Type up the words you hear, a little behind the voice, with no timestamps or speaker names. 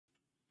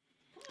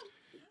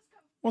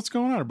What's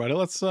going on, everybody?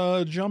 Let's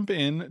jump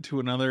in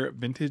to another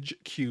vintage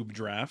cube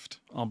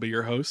draft. I'll be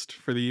your host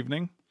for the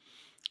evening,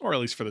 or at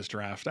least for this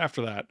draft.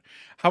 After that,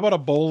 how about a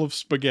bowl of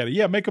spaghetti?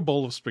 Yeah, make a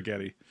bowl of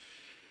spaghetti.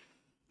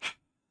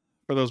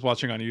 For those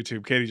watching on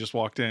YouTube, Katie just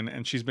walked in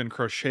and she's been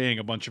crocheting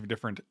a bunch of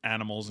different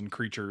animals and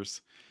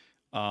creatures.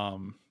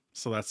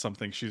 So that's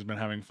something she's been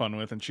having fun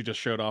with, and she just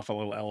showed off a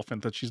little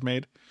elephant that she's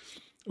made.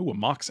 Ooh, a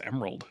Mox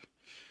Emerald.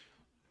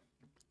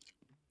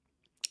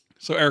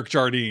 So Eric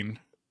Jardine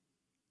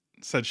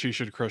said she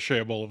should crochet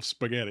a bowl of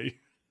spaghetti.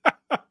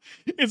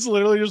 It's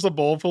literally just a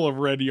bowl full of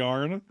red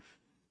yarn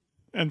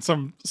and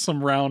some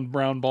round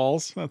brown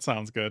balls. That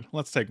sounds good.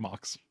 Let's take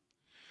Mox.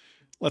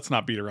 Let's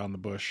not beat around the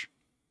bush.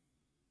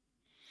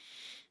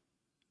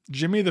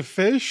 Jimmy the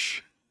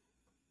Fish?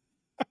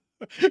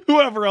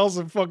 Whoever else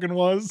it fucking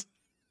was.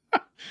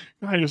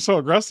 God, you're so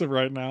aggressive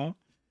right now.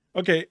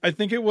 Okay, I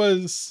think it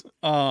was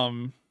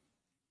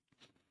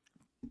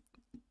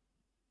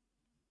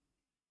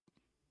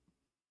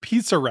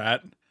Pizza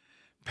Rat,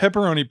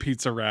 Pepperoni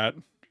Pizza Rat,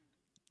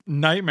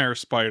 Nightmare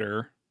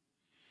Spider,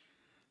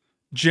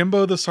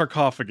 Jimbo the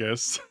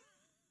Sarcophagus.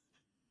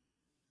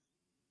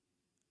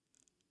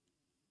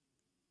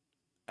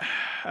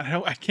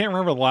 I can't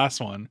remember the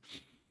last one.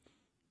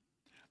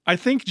 I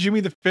think Jimmy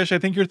the Fish. I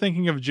think you're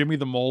thinking of Jimmy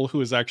the Mole, who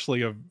is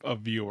actually a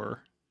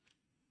viewer,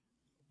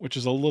 which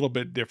is a little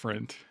bit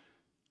different.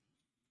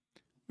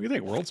 We can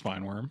take World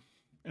Spine Worm,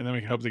 and then we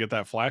can hope to get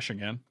that flash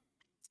again.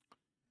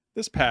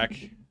 This pack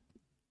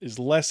is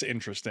less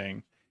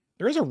interesting.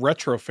 There is a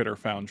Retrofitter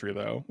Foundry,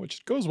 though,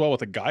 which goes well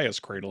with a Gaia's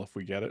Cradle if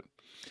we get it.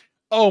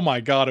 Oh my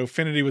god,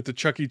 Affinity with the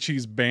Chuck E.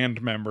 Cheese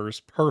band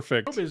members.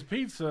 Perfect. His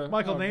pizza.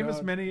 Michael, name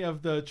as many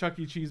of the Chuck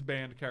E. Cheese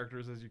band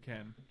characters as you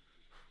can.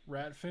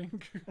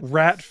 Ratfink.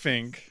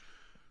 Ratfink.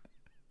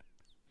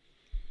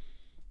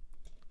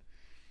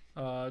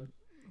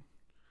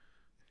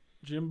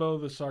 Jimbo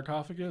the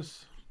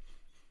Sarcophagus.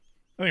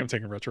 I think I'm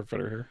taking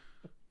Retrofitter here.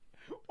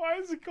 Why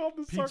is it called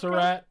the Pizza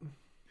Rat.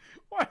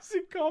 Why is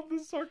it called the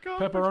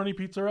Sarcophagus? Pepperoni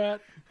Pizza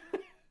Rat.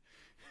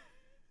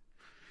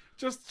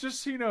 Just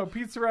so you know,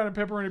 Pizza Rat and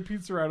Pepperoni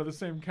Pizza Rat are the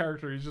same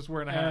character. He's just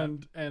wearing a hat.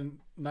 And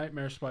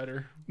Nightmare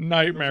Spider.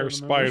 Nightmare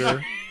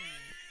Spider.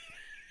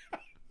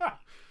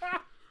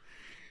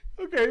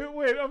 Okay,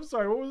 wait, I'm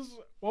sorry.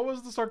 What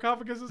was the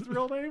Sarcophagus's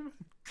real name?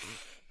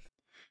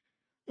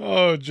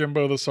 Oh,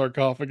 Jimbo the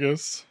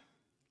Sarcophagus.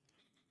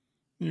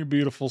 You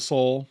beautiful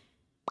soul.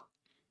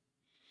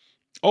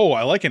 Oh,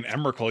 I like an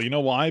Emrakul. You know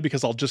why?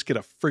 Because I'll just get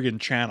a friggin'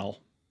 channel.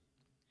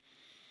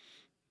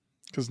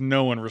 Because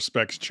no one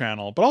respects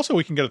channel. But also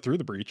we can get it through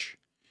the breach.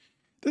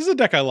 This is a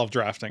deck I love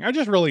drafting. I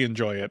just really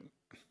enjoy it.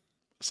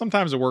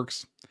 Sometimes it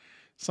works.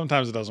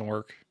 Sometimes it doesn't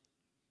work.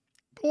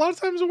 But a lot of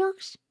times it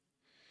works.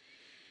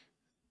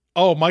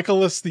 Oh, Michael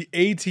lists the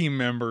A-team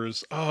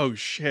members. Oh,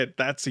 shit.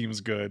 That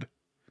seems good.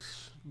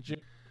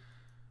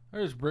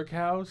 There's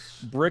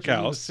Brickhouse.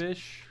 Brickhouse. Jimmy the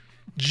Fish.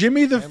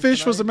 Jimmy the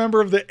Fish was a member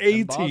of the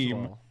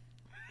A-team.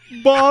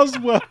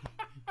 Boswell.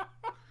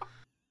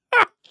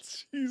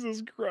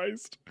 Jesus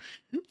Christ.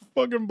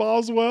 Fucking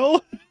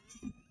Boswell.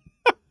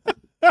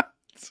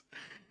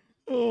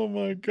 Oh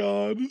my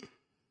god.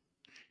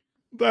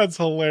 That's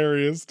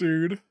hilarious,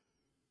 dude.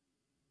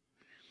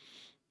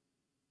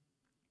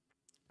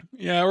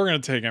 Yeah, we're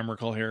going to take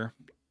Emrakul here.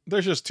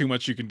 There's just too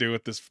much you can do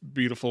with this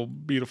beautiful,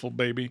 beautiful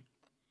baby.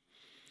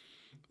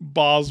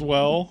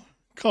 Boswell.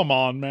 Come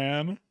on,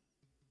 man.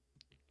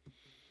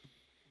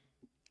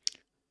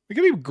 We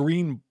could be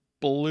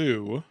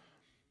green-blue.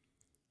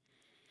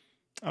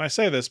 And I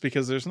say this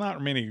because there's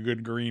not many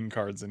good green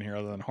cards in here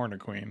other than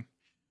Hornet Queen.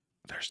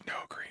 There's no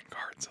green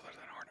cards other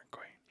than Hornet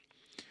Queen.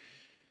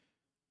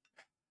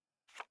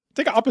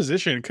 Take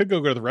Opposition. It could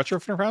go to the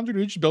Retrofitter Foundry. Do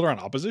we just build around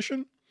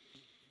Opposition?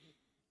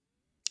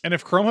 And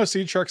if Chroma,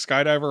 Seed Shark,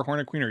 Skydiver,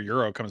 Hornet Queen, or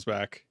Euro comes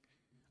back.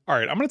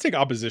 Alright, I'm going to take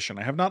Opposition.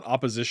 I have not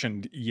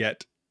Oppositioned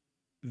yet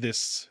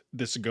this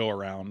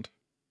go-around.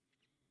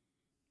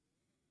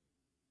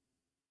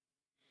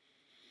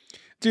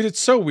 Dude, it's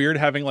so weird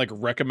having like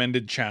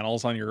recommended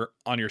channels on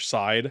your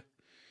side,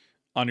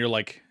 on your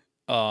like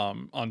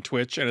on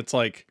Twitch, and it's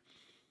like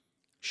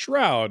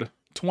Shroud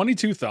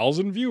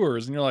 22,000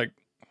 viewers, and you're like,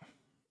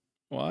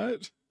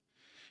 what?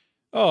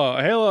 Oh,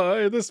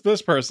 Halo,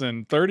 this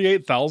person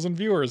 38,000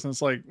 viewers, and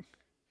it's like,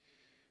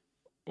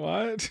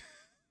 what?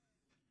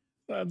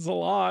 That's a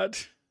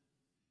lot.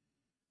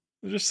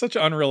 They're just such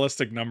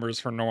unrealistic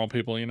numbers for normal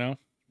people, you know.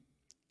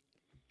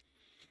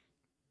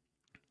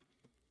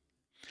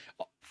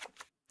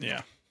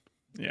 Yeah.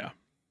 Yeah.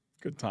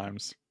 Good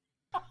times.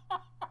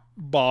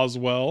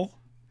 Boswell.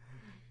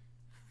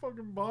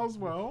 Fucking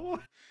Boswell.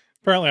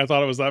 Apparently I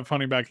thought it was that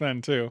funny back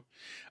then too.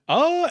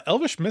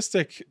 Elvish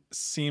Mystic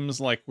seems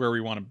like where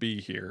we want to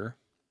be here.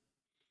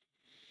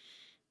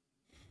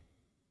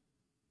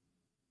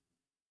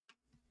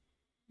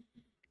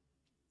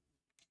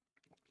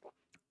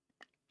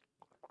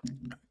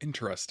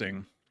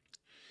 Interesting.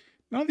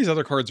 None of these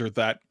other cards are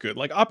that good.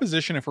 Like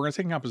Opposition, if we're going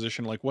to take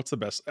Opposition, like what's the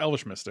best?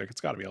 Elvish Mystic.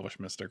 It's got to be Elvish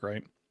Mystic,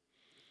 right?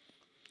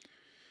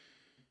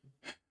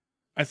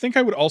 I think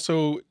I would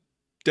also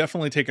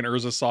definitely take an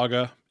Urza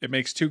Saga. It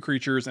makes 2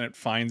 creatures and it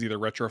finds either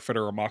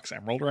Retrofitter or Mox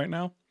Emerald right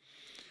now.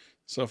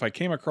 So if I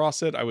came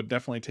across it, I would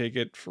definitely take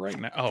it for right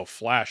now. Oh,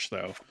 Flash,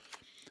 though.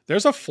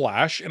 There's a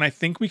Flash, and I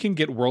think we can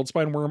get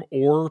Worldspine Worm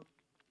or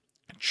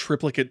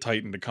Triplicate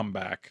Titan to come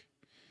back.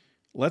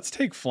 Let's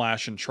take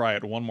Flash and try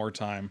it one more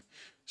time.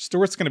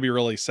 Stuart's going to be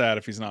really sad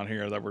if he's not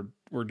here that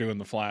we're doing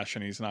the Flash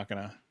and he's not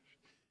gonna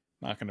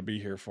be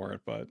here for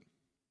it. But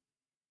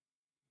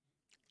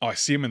oh, I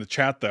see him in the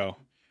chat though.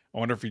 I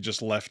wonder if he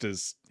just left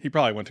his. He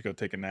probably went to go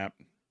take a nap,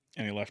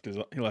 and he left his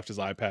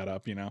iPad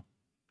up. You know.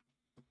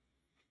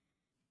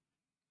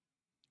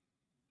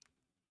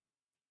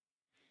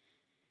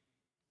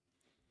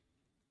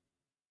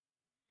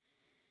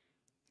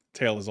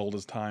 Tale as old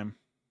as time.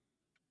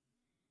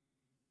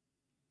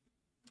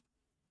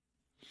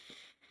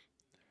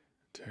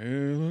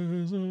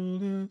 Tale as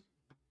old as.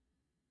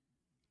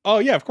 Oh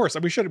yeah, of course.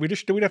 We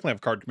definitely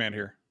have card command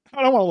here.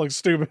 I don't want to look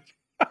stupid.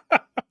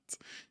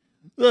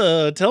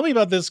 Tell me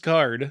about this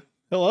card.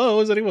 Hello,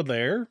 is anyone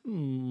there?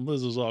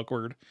 This is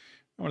awkward.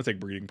 I want to take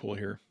breeding pool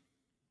here.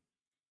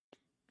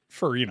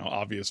 For, you know,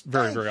 obvious,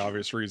 very, very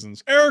obvious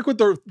reasons. Eric with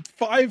the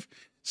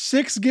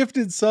 6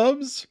 gifted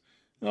subs.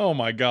 Oh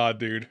my god,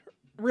 dude.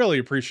 Really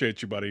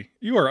appreciate you, buddy.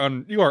 You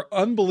are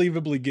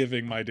unbelievably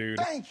giving, my dude.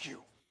 Thank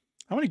you.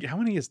 How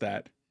many is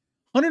that?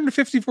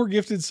 154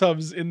 gifted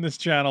subs in this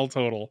channel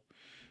total.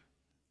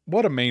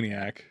 What a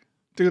maniac.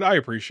 Dude, I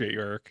appreciate you,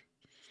 Eric.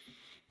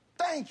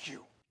 Thank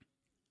you.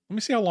 Let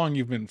me see how long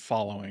you've been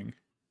following.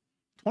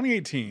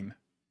 2018.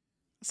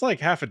 It's like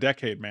half a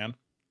decade, man.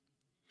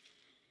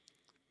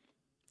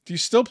 Do you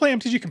still play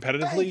MTG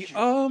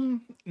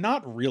competitively?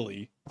 Not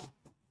really.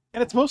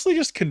 And it's mostly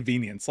just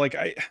convenience. Like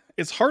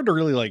it's hard to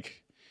really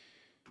like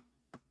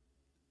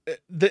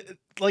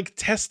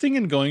testing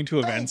and going to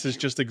events is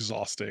just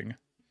exhausting.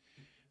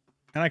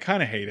 And I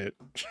kind of hate it.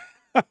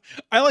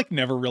 I like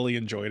never really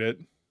enjoyed it.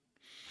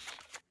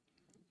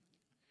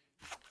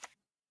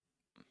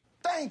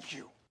 Thank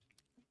you.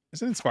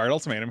 Is it Inspired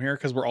Ultimatum here?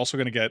 Because we're also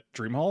going to get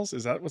Dream Halls?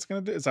 Is that what's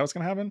going to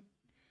happen?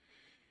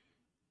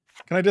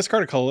 Can I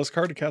discard a colorless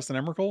card to cast an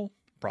Emrakul?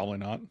 Probably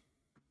not.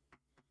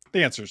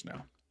 The answer is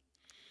no.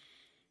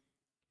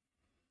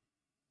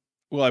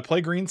 Will I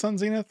play Green Sun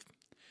Zenith?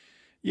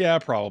 Yeah,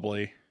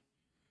 probably.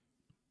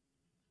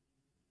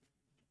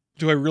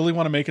 Do I really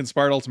want to make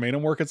Inspired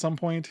Ultimatum work at some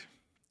point?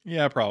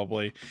 Yeah,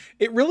 probably.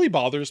 It really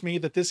bothers me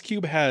that this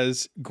cube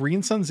has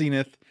Green Sun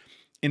Zenith,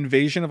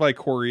 Invasion of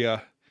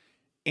Ikoria,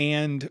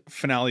 and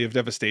Finale of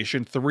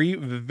Devastation. 3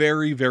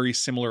 very, very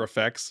similar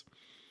effects,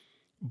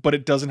 but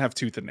it doesn't have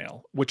Tooth and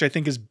Nail, which I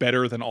think is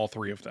better than all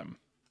 3 of them.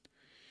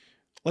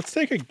 Let's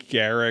take a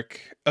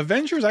Garrick.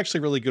 Avenger is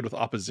actually really good with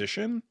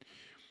opposition,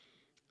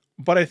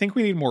 but I think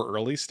we need more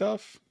early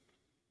stuff.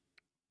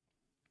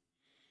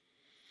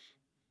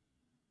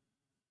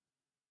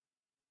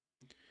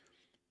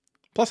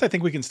 Plus, I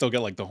think we can still get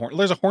like the Horn.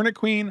 There's a Hornet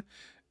Queen,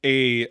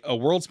 a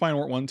World Spine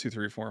Worm. 1, 2,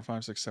 3, 4,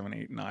 5, 6, 7,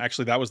 8. No,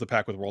 actually, that was the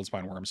pack with World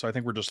Spine Worm. So I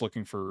think we're just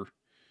looking for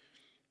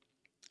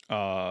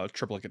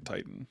Triplicate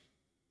Titan.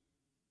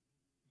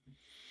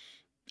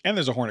 And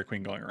there's a Hornet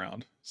Queen going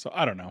around. So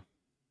I don't know.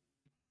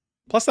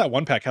 Plus, that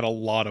one pack had a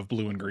lot of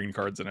blue and green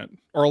cards in it.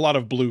 Or a lot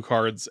of blue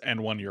cards and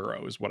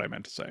 €1 is what I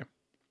meant to say.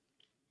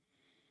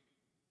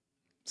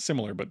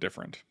 Similar, but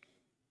different.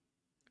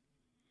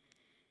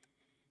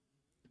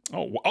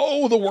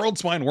 Oh, the World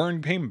Spine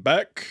Worm came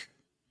back.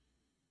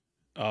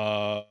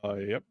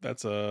 Yep,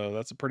 that's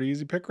a pretty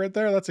easy pick right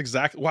there.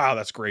 That's wow,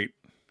 that's great.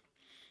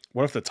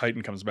 What if the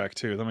Titan comes back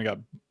too? Then we got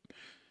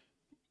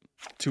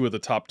 2 of the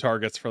top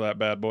targets for that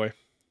bad boy.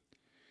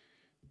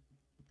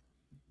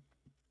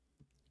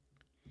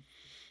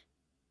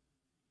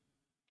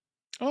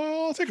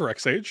 Oh, I'll take a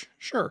Rex Sage.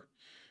 Sure.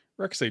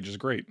 Rex Sage is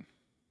great.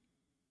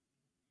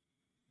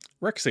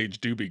 Rex Sage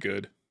do be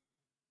good.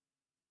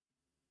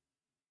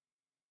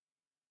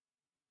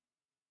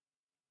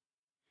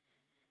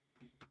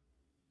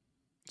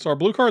 So our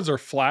blue cards are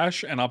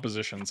Flash and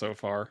Opposition so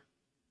far.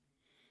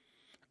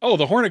 Oh,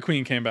 the Hornet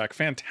Queen came back.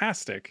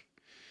 Fantastic.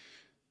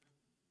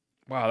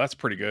 Wow, that's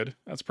pretty good.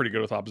 That's pretty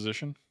good with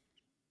Opposition.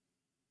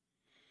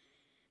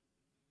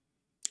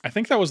 I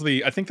think that was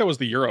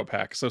the Euro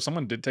pack. So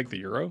someone did take the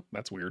Euro.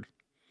 That's weird.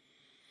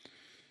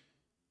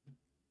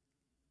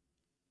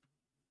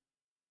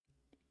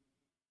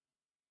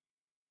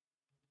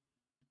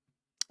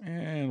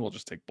 And we'll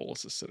just take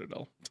Bolus's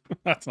Citadel.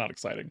 That's not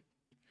exciting.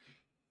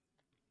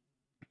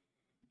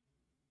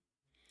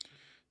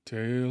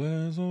 Tale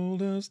as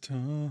old as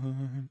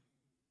time.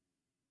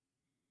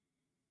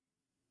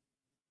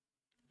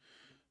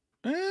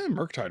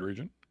 Murktide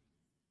region.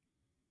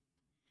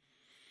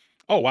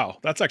 Oh, wow.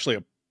 That's actually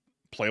a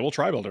playable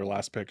Tri-Builder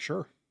last pick.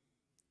 Sure.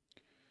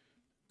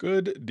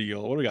 Good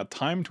deal. What do we got?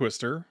 Time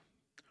Twister.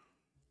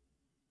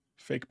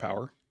 Fake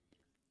Power.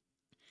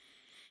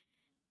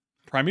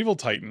 Primeval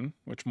Titan,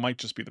 which might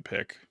just be the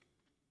pick.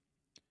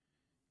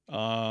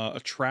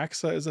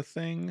 Atraxa is a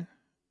thing.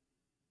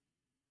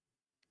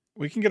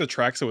 We can get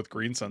Atraxa with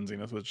Green Sun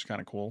Zenith, which is kind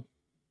of cool.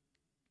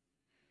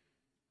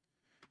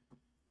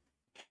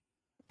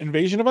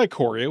 Invasion of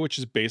Ikoria, which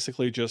is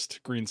basically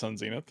just Green Sun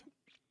Zenith.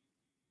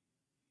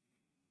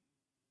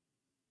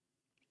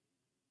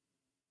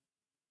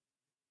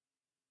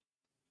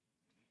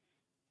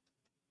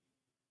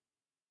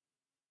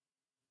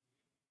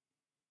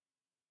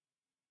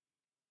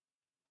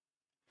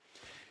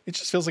 It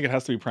just feels like it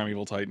has to be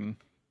Primeval Titan.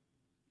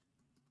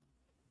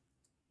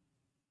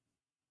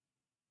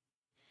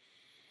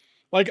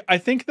 Like, I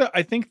think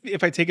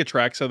if I take a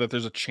track so that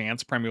there's a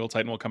chance Primeval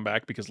Titan will come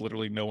back because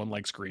literally no one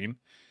likes green.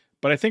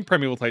 But I think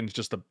Primeval Titan's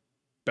just a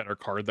better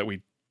card that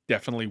we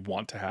definitely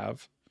want to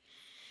have.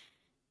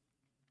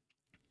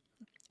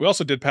 We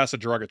also did pass a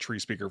Jiraga Tree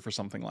Speaker for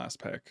something last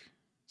pick.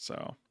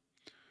 So.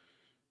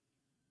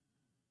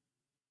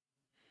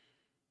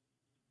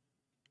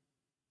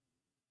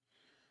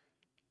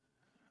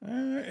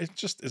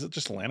 Is it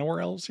just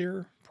Llanowar Elves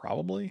here?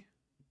 Probably.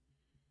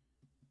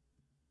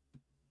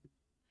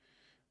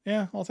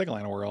 Yeah, I'll take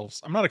Llanowar Elves.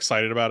 I'm not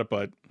excited about it,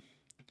 but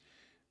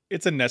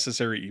it's a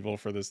necessary evil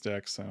for this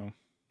deck, so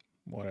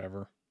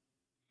whatever.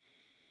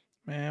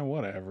 Man,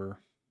 whatever.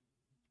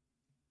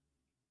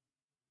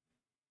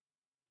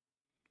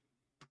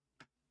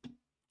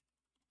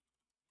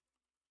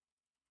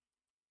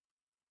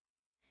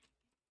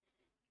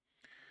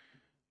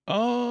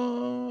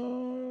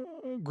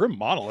 Grim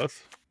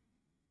Monolith.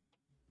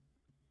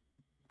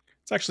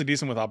 It's actually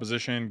decent with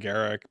opposition,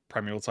 Garruk,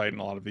 Primeval Titan,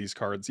 a lot of these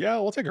cards. Yeah,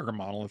 we'll take a Grim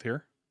Monolith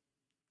here.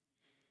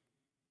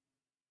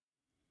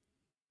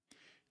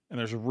 And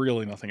there's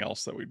really nothing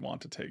else that we'd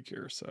want to take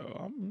here,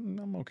 so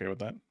I'm okay with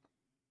that.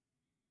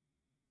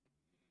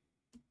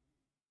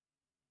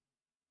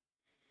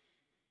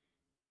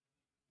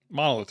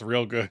 Monolith,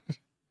 real good.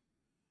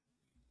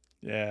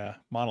 Yeah,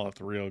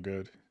 Monolith, real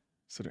good.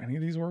 So do any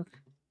of these work?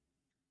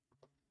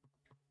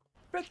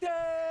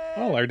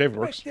 Oh, Larry David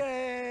works.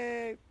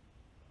 Pretty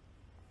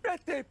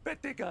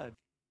good.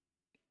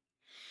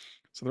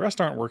 So the rest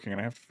aren't working,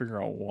 and I have to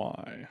figure out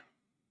why.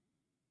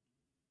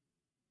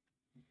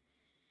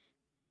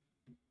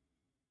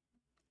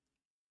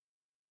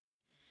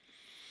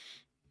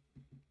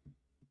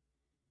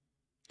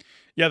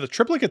 Yeah, the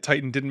Triplicate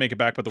Titan didn't make it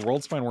back, but the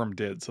World Spine Worm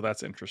did, so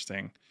that's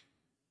interesting.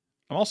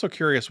 I'm also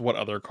curious what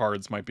other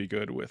cards might be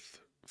good with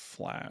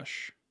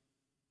Flash.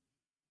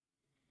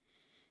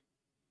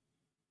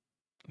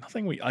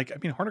 Nothing we like. I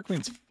mean,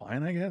 Harlequin's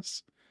fine, I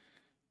guess.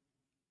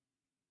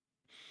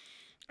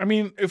 I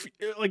mean, if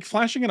like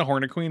flashing in a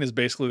Harlequin is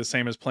basically the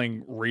same as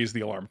playing Raise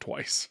the Alarm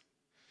twice.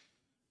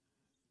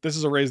 This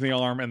is a Raise the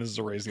Alarm, and this is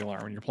a Raise the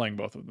Alarm, and you're playing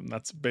both of them.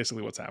 That's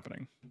basically what's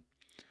happening.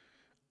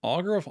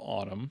 Augur of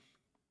Autumn.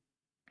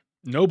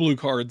 No blue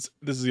cards.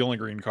 This is the only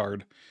green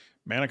card.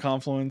 Mana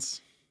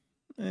Confluence.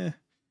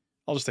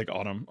 I'll just take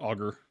Autumn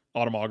Augur.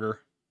 Autumn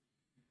Augur.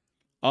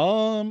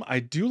 I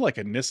do like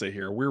a Nissa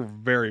here. We're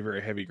very,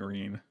 very heavy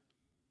green.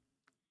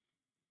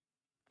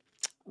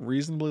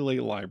 Reasonably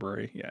late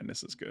library. Yeah,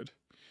 Nissa's good.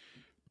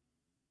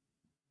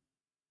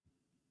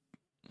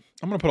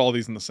 I'm going to put all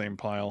these in the same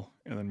pile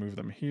and then move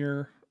them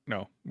here.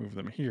 No, move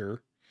them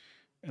here.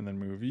 And then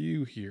move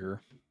you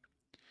here.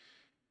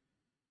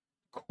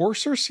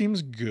 Courser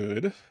seems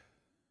good.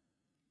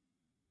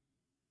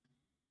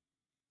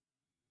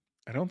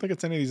 I don't think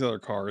it's any of these other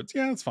cards.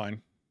 Yeah, that's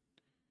fine.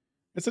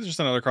 It's just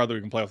another card that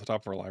we can play off the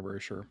top of our library,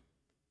 sure.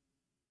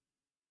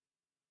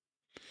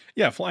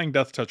 Yeah, Flying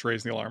Death Touch,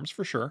 Raising the Alarms,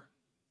 for sure.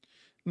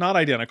 Not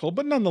identical,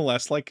 but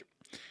nonetheless, like,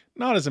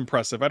 not as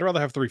impressive. I'd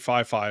rather have 3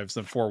 5/5s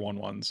than 4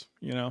 1/1s,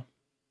 you know?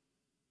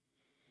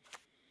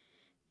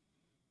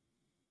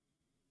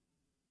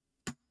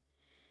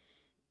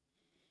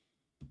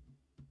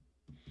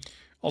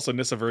 Also,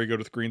 Nissa very good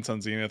with Green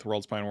Sun Zenith,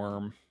 World Spine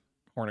Worm,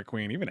 Hornet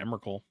Queen, even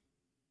Emrakul.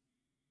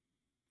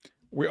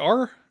 We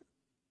are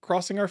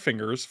crossing our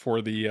fingers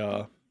for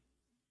the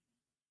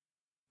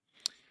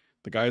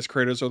Gaia's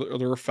Kratos or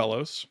the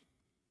Fellows.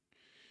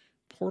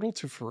 Portal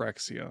to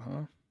Phyrexia,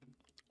 huh?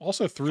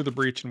 Also through the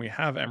breach, and we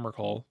have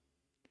Emrakul.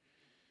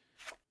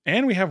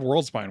 And we have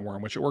World Spine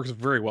Worm, which it works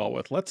very well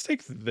with. Let's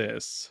take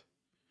this.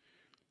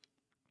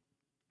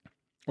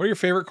 What are your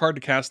favorite card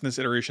to cast in this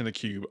iteration of the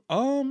cube?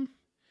 Man.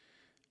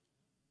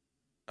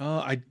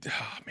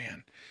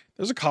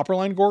 There's a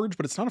Copperline Gorge,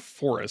 but it's not a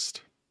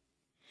forest.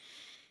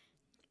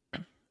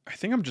 I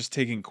think I'm just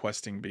taking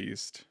Questing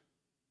Beast.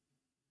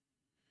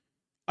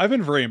 I've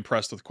been very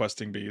impressed with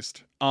Questing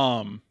Beast.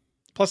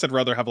 Plus I'd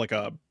rather have like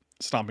a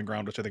Stomping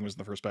Ground, which I think was in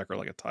the first pack, or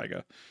like a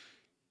Taiga.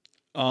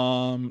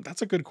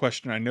 That's a good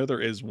question. I know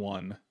there is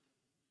one.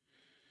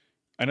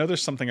 I know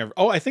there's something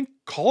I think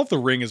Call of the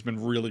Ring has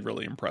been really,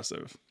 really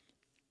impressive.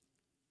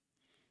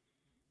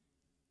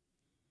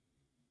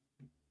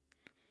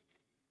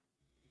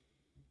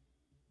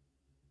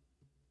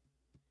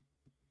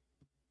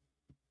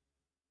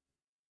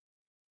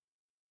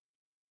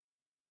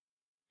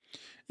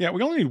 Yeah,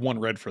 we only need one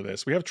red for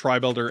this. We have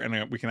Tri-Builder,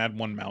 and we can add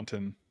one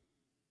mountain.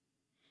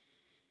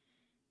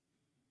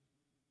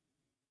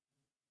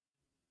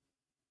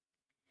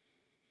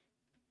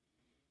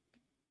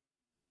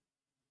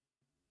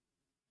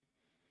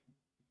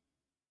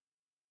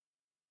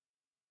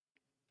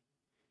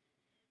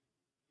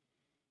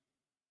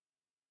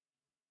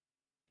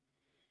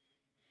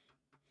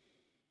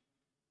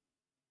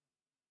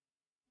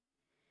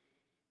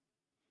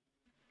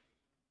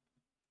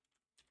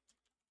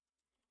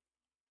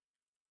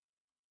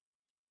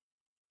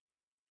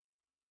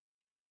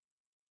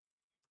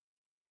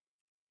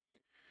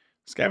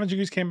 Scavenging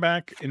Ooze came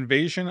back.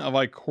 Invasion of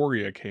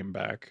Ikoria came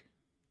back.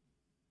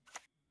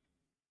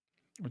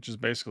 Which is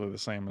basically the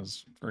same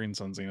as Green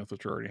Sun Zenith,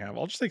 which we already have.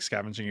 I'll just take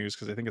Scavenging Ooze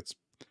because I think it's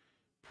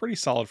pretty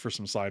solid for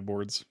some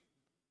sideboards.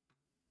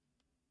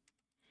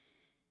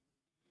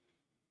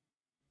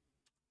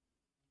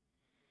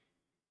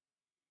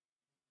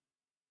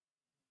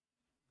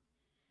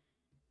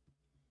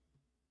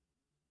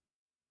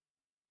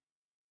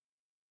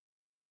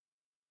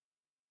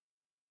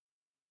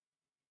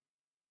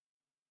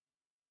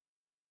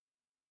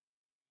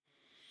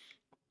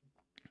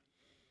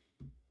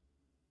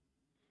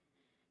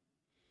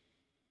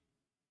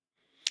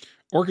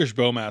 Orcish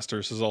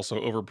Bowmasters has also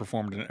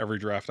overperformed in every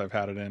draft I've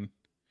had it in.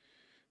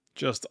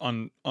 Just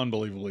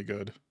unbelievably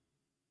good.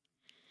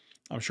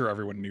 I'm sure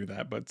everyone knew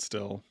that, but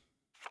still.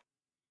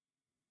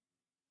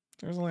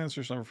 There's a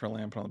Lancer's number for a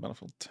land put on the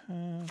battlefield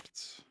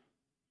tapped.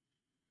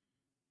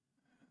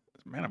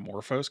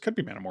 Manamorphose? Could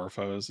be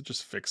Manamorphose. It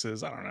just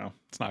fixes. I don't know.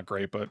 It's not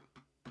great, but...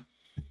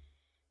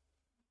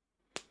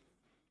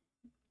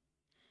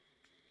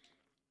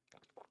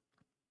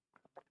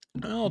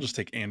 I'll just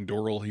take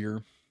Andoral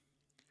here.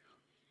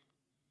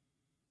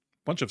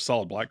 Bunch of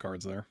solid black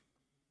cards there.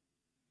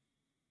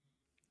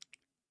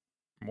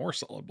 More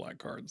solid black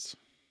cards.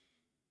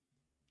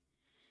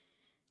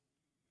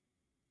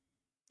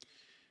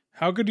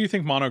 How good do you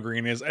think mono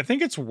green is? I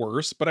think it's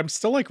worse, but I'm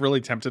still like really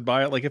tempted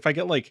by it. Like if I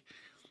get like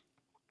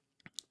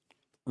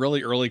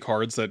really early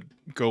cards that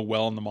go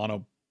well in the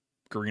mono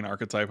green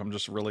archetype, I'm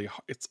just really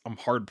I'm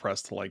hard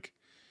pressed to like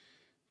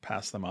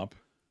pass them up.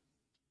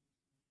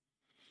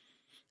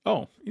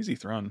 Oh, easy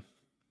Thrun.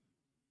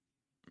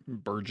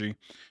 Burgy.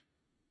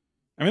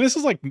 I mean, this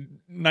is like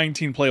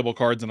 19 playable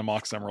cards in a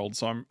Mox Emerald,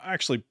 so I'm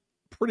actually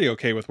pretty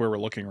okay with where we're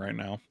looking right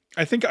now.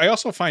 I think I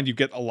also find you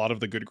get a lot of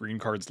the good green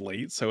cards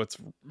late, so it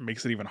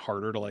makes it even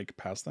harder to like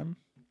pass them.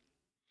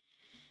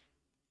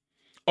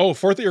 Oh,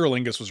 Fourth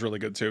Irelingus was really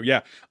good too.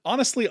 Yeah,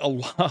 honestly, a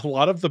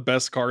lot of the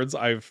best cards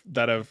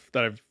that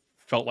I've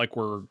felt like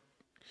were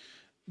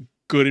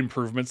good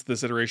improvements to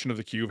this iteration of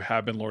the cube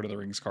have been Lord of the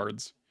Rings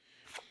cards.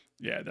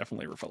 Yeah,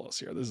 definitely Raphaelos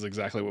here. This is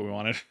exactly what we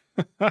wanted.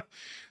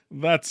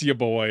 That's your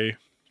boy.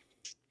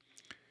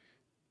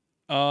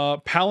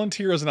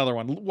 Palantir is another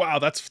one. Wow,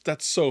 that's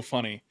so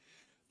funny.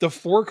 The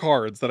 4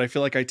 cards that I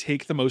feel like I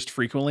take the most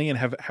frequently and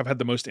have had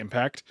the most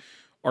impact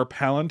are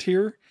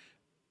Palantir,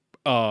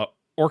 Orcish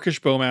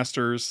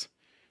Bowmasters,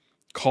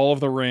 Call of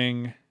the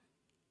Ring,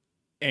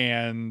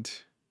 and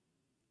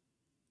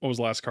what was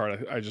the last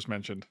card I just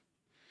mentioned?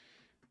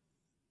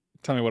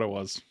 Tell me what it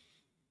was.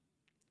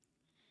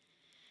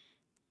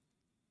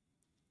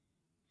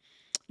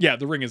 Yeah,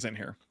 the ring is in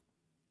here.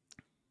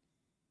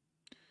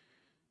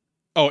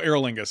 Oh,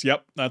 Aerolingus.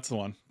 Yep, that's the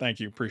one. Thank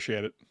you.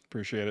 Appreciate it.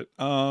 Appreciate it.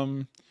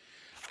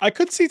 I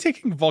could see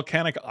taking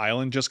Volcanic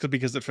Island just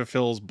because it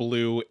fulfills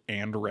blue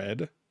and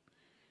red.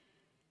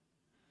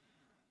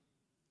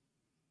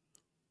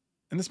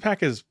 And this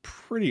pack is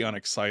pretty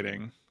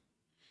unexciting.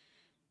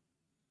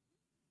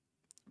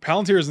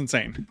 Palantir is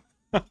insane.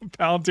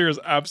 Palantir is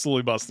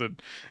absolutely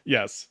busted.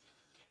 Yes.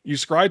 You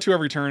scry 2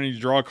 every turn and you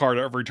draw a card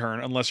every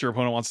turn unless your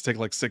opponent wants to take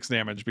like 6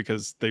 damage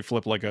because they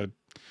flip like a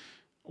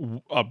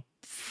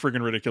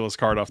friggin' ridiculous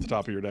card off the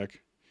top of your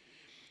deck.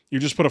 You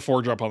just put a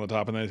 4-drop on the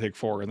top and they take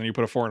 4, and then you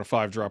put a 4 and a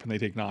 5-drop and they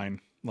take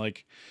 9.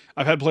 Like,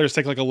 I've had players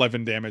take like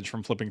 11 damage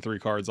from flipping 3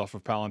 cards off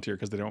of Palantir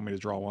because they don't want me to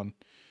draw one.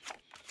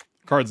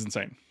 Card's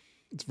insane.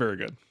 It's very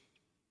good.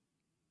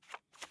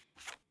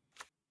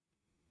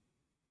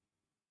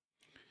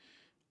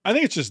 I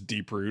think it's just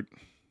Deeproot.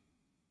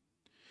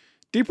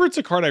 Deeproot's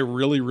a card I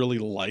really, really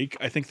like.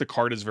 I think the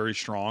card is very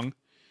strong.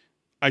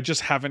 I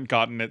just haven't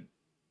gotten it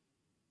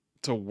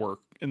to work.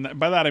 And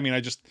by that, I mean,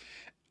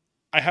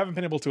 I haven't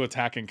been able to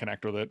attack and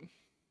connect with it.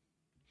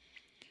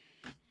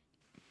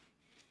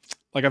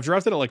 Like, I've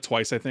drafted it like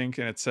twice, I think,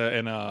 and it's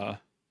I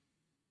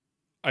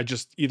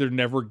just either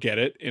never get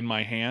it in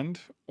my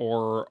hand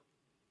or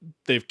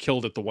they've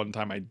killed it the one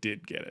time I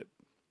did get it.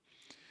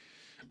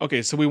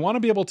 Okay, so we want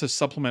to be able to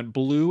supplement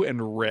blue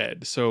and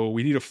red. So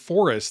we need a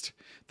forest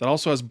that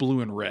also has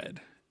blue and red.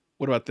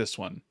 What about this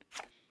one?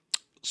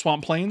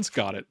 Swamp Plains?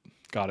 Got it.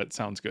 Got it.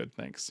 Sounds good.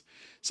 Thanks.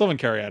 Sylvan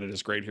Caryatid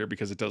is great here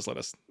because it does let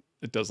us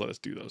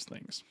do those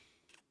things.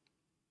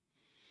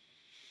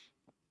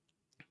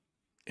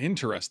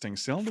 Interesting.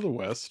 Sail to the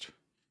west.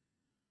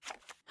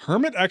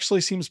 Hermit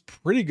actually seems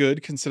pretty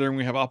good considering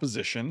we have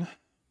opposition.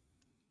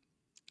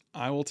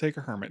 I will take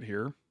a Hermit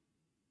here.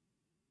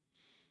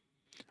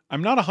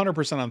 I'm not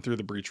 100% on Through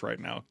the Breach right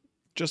now,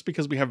 just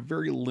because we have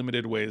very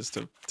limited ways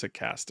to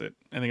cast it.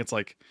 I think it's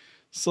like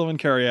Sylvan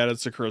Caryatid,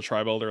 Sakura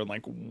Tribuilder, and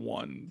like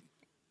one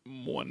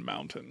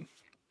mountain.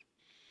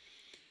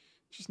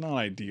 Just not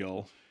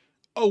ideal.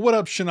 Oh, what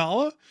up,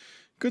 Shanala?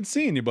 Good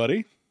seeing you,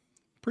 buddy.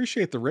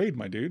 Appreciate the raid,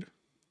 my dude.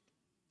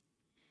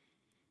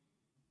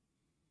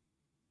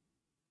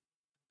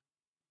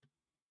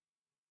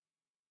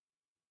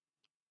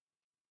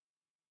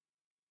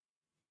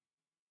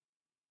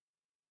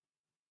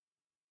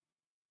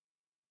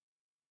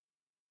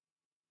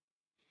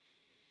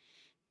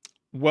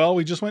 Well,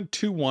 we just went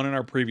 2-1 in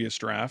our previous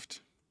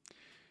draft.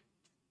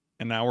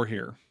 And now we're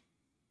here.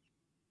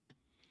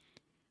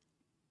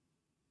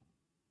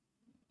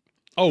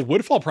 Oh,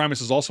 Woodfall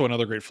Primus is also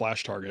another great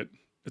flash target.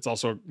 It's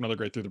also another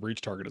great through the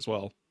breach target as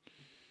well.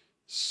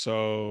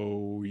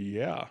 So,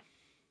 yeah.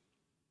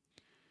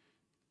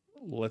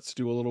 Let's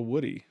do a little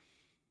Woody.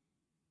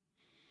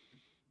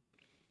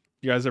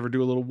 You guys ever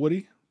do a little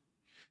Woody?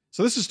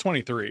 So this is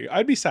 23.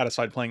 I'd be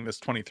satisfied playing this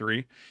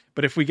 23.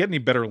 But if we get any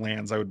better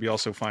lands, I would be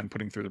also fine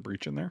putting through the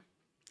breach in there.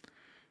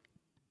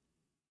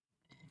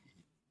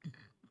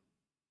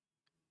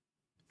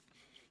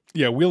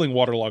 Yeah, Wheeling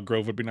Waterlogged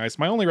Grove would be nice.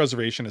 My only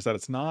reservation is that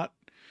it's not...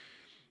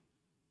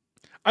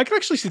 I could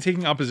actually see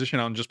taking opposition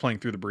out and just playing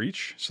through the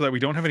breach so that we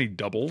don't have any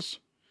doubles.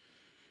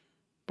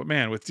 But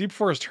man, with Deep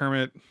Forest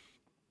Hermit,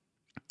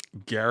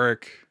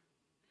 Garrick...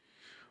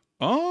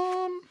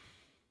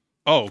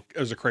 Oh,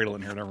 there's a Cradle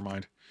in here. Never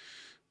mind.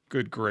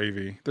 Good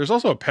gravy. There's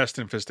also a Pest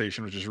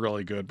Infestation, which is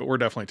really good, but we're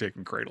definitely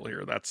taking Cradle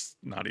here. That's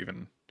not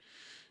even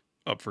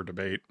up for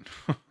debate.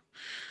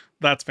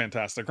 That's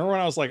fantastic. Remember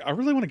when I was like, I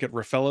really want to get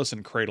Raphaelos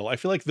and Cradle. I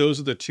feel like those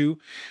are the two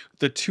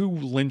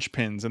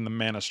linchpins in the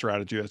mana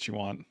strategy that you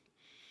want.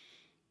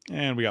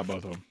 And we got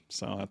both of them,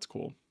 so that's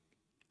cool.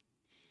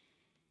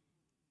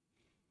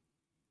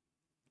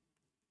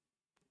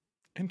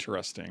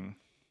 Interesting.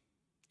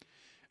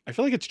 I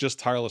feel like it's just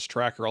Tireless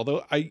Tracker,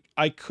 although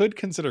I could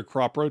consider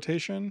Crop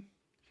Rotation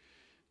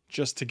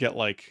just to get,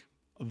 like,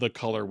 the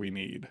color we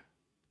need.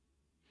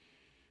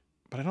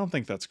 But I don't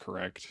think that's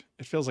correct.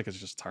 It feels like it's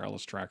just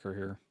Tireless Tracker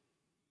here.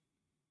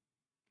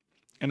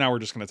 And now we're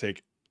just going to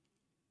take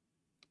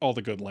all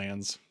the good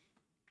lands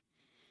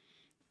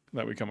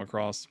that we come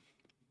across.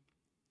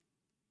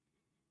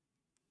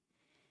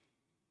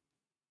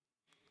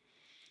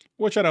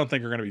 Which I don't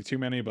think are going to be too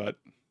many, but...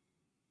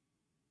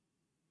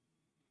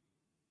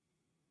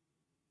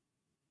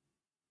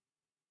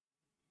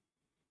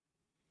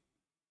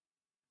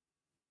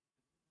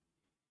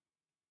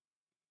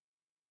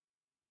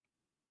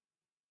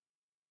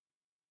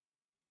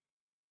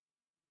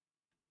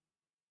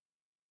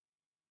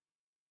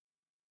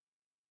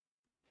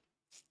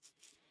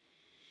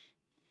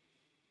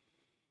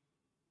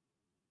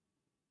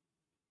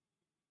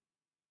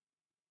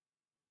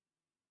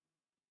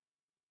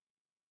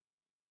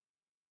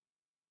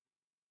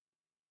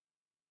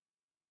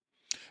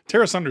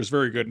 Terra Sunder is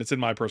very good, and it's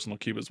in my personal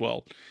cube as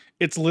well.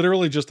 It's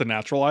literally just a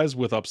Naturalize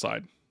with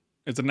upside.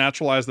 It's a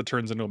Naturalize that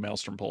turns into a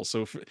Maelstrom Pulse.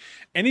 So if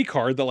any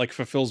card that like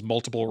fulfills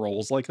multiple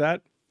roles like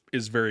that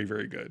is very,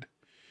 very good.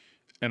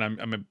 And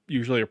I'm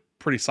usually a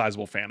pretty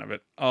sizable fan of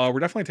it. We're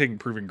definitely taking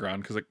Proving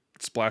Ground because it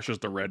splashes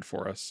the red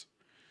for us.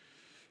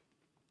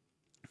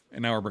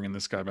 And now we're bringing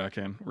this guy back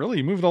in. Really?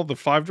 You moved all the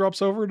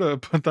 5-drops over to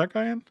put that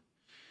guy in?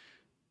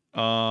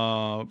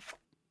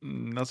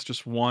 That's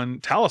just one.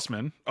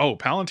 Talisman. Oh,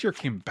 Palantir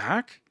came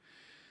back?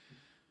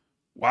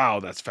 Wow,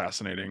 that's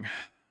fascinating.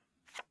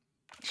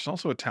 There's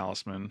also a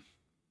Talisman.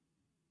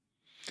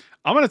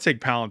 I'm going to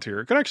take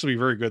Palantir. It could actually be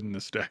very good in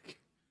this deck.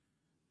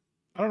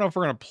 I don't know if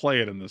we're going to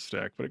play it in this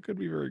deck, but it could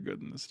be very good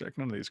in this deck.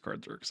 None of these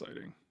cards are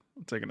exciting.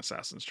 I'll take an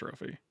Assassin's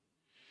Trophy.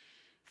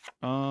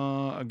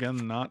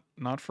 Again,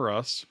 not for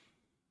us.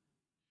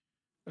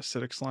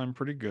 Acidic Slime,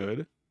 pretty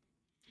good.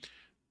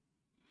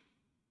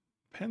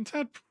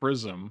 Pentad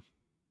Prism.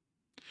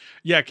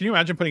 Yeah, can you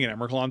imagine putting an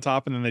Emrakul on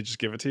top and then they just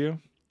give it to you?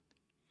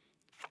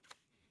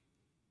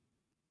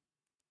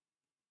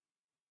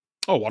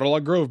 Oh,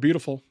 Waterlogged Grove,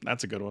 beautiful.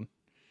 That's a good one.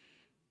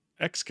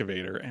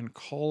 Excavator and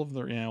Call of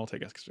the... Yeah, we'll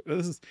take Excavator.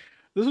 This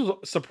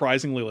was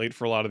surprisingly late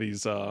for a lot of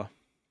these Lord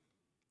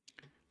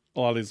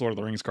of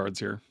the Rings cards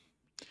here.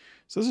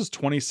 So this is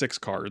 26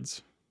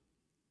 cards.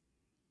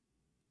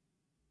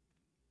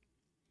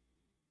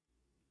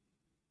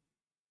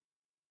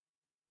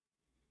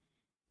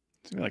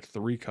 It's gonna be like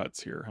 3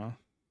 cuts here, huh?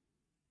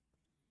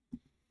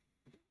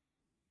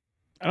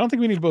 I don't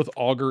think we need both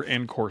Augur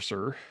and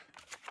Courser.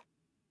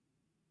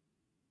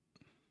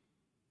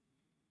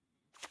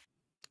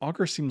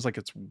 Augur seems like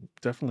it's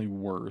definitely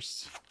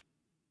worse.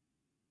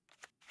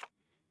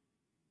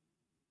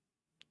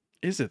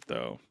 Is it,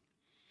 though?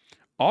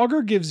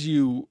 Augur gives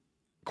you...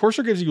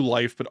 Courser gives you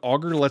life, but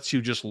Augur lets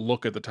you just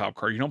look at the top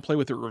card. You don't play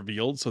with it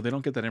revealed, so they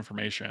don't get that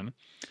information.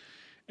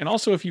 And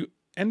also, if you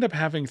end up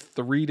having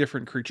 3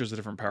 different creatures of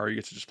different power, you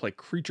get to just play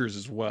creatures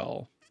as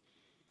well.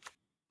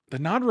 The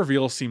Nod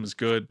Reveal seems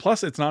good.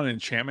 Plus, it's not an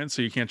enchantment,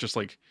 so you can't just,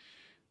 like...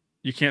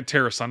 You can't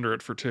tear asunder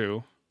it for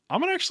 2. I'm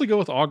going to actually go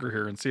with Augur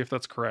here and see if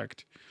that's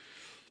correct.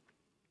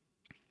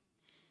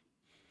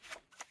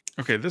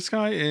 Okay, this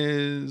guy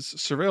is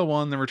Surveil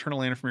 1, then return a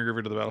land from your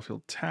graveyard to the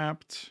battlefield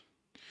tapped.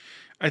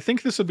 I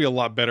think this would be a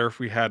lot better if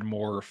we had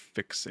more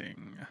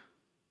fixing.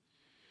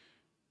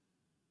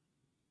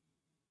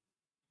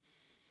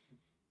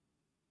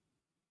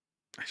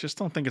 I just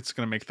don't think it's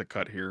going to make the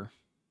cut here.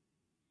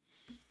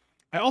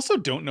 I also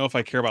don't know if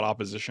I care about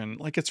opposition.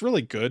 Like, it's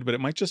really good, but it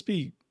might just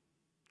be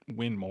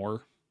win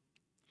more.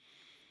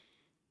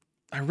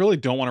 I really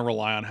don't want to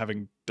rely on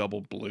having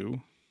double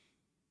blue.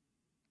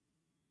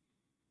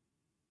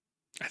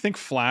 I think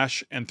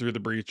Flash and Through the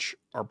Breach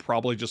are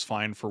probably just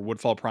fine for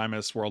Woodfall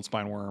Primus,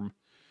 Worldspine Worm.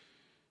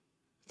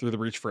 Through the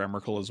Breach for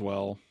Emrakul as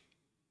well.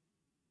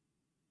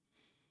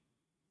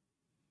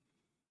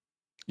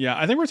 Yeah,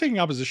 I think we're taking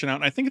Opposition out,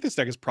 and I think this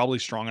deck is probably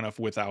strong enough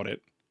without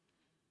it.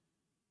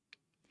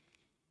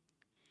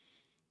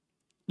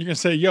 You can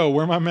say, yo,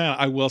 where my mana?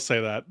 I will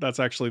say that. That's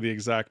actually the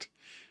exact...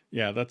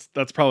 Yeah,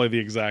 that's probably the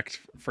exact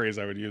phrase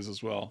I would use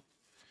as well.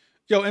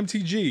 Yo,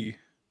 MTG.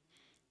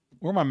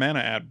 Where my mana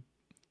at,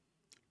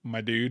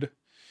 my dude?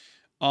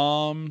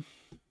 I'm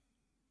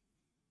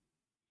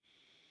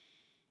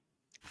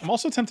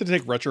also tempted to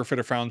take Retrofit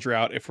or Foundry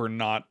out if we're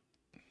not...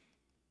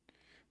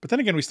 But then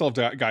again, we still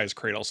have Gaia's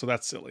Cradle, so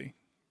that's silly.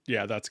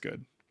 Yeah, that's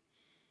good.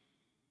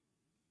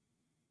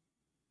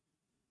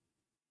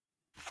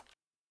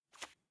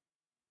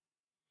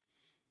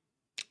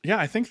 Yeah,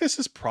 I think this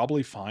is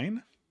probably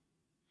fine.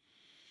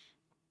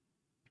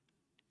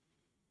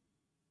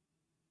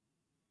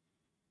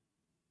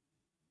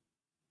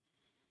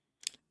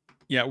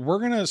 Yeah, we're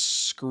going to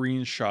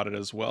screenshot it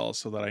as well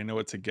so that I know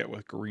what to get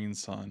with Green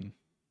Sun.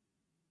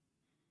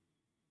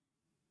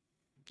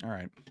 All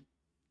right.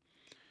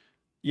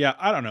 Yeah,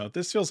 I don't know.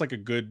 This feels like a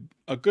good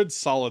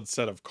solid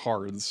set of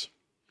cards.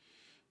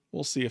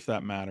 We'll see if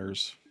that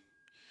matters.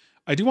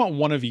 I do want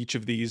one of each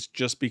of these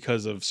just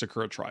because of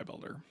Sakura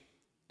Tribuilder.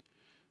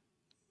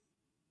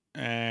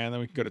 And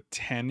then we can go to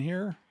 10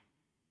 here.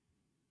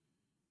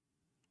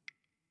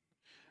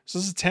 So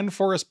this is 10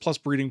 Forest plus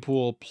Breeding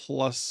Pool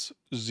plus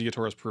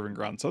Zeotora's Proving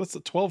Ground. So that's a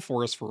 12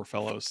 Forest for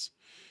Raphellos.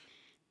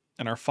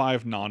 And our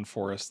 5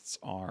 non-forests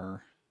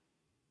are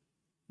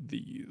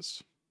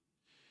these.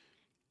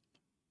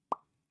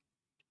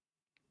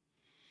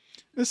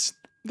 This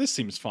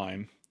seems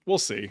fine. We'll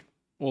see.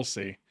 We'll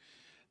see.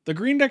 The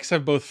green decks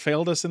have both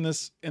failed us in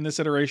this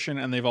iteration,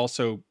 and they've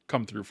also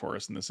come through for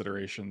us in this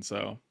iteration,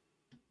 so...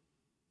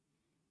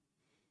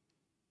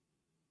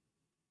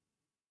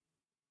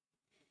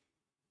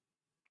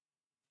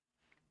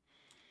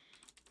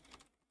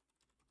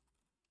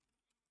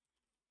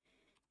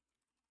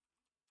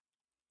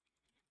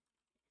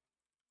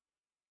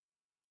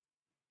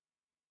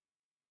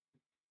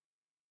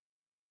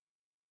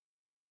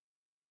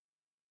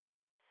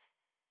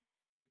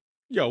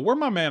 Yo, where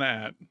my mana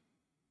at?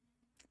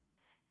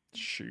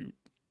 Shoot.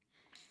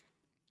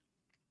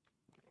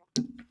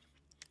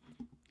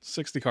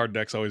 60 card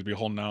decks always be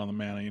holding out on the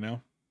mana, you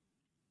know?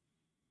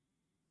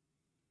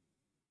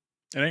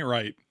 It ain't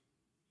right.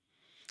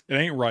 It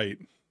ain't right.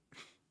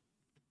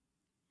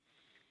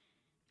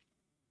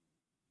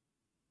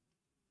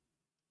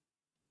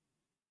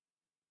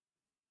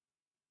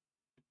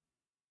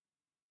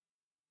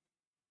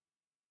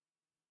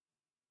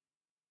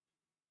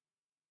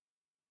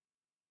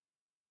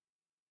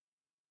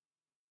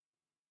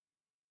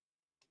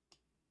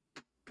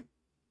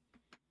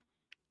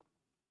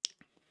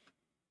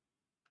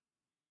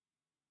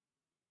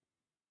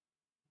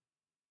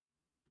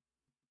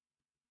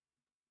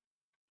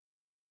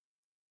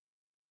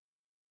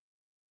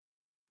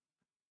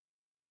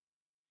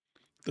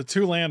 The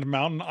 2-land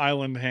Mountain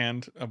Island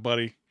hand,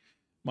 buddy.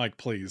 Mike,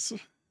 please.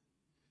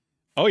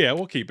 Oh, yeah,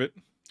 we'll keep it.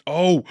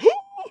 Oh!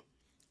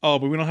 Oh,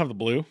 but we don't have the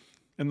blue.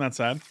 Isn't that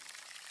sad?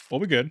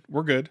 We'll be good.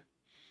 We're good.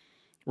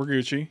 We're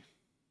Gucci.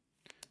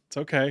 It's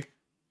okay.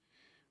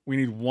 We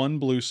need one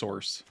blue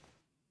source.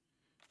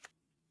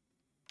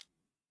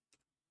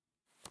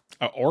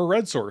 Or a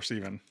red source,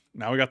 even.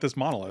 Now we got this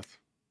monolith.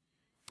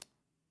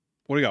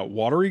 What do we got?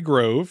 Watery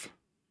Grove,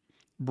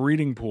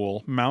 Breeding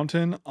Pool,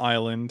 Mountain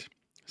Island,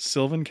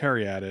 Sylvan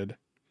Caryatid,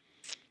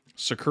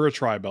 Sakura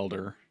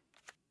Tribuilder,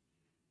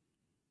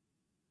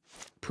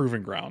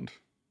 Proving Ground.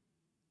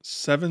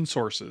 7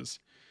 sources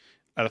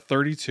out of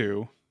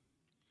 32.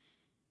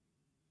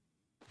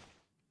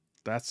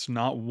 That's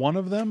not one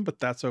of them, but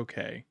that's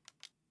okay.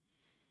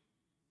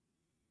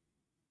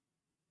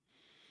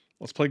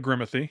 Let's play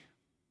Grimathy.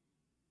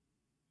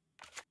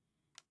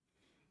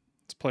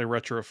 Let's play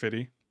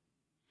Retrofitty.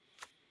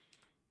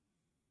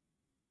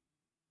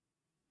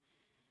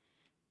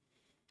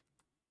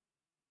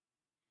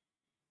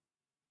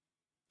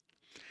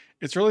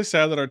 It's really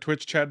sad that our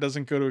Twitch chat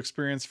doesn't get to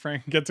experience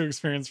Frank.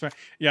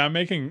 Yeah, I'm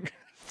making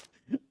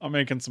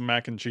some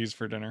mac and cheese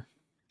for dinner.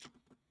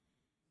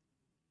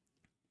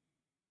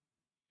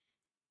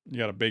 You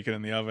gotta bake it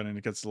in the oven and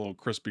it gets a little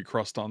crispy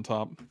crust on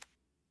top.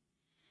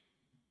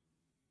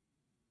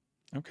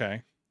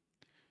 Okay.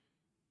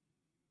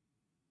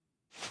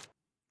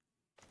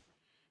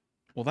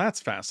 Well,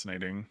 that's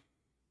fascinating.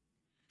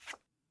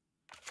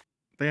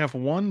 They have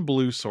one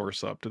blue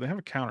source up. Do they have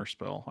a counter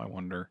spell? I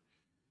wonder.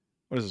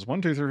 What is this?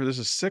 1, 2, 3. This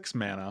is 6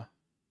 mana.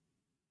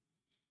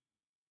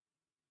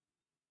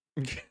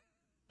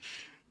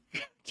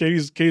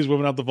 Katie's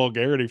whipping out the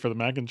vulgarity for the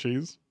mac and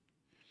cheese.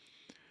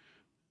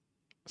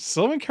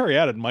 Sylvan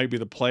Caryatid might be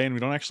the play, and we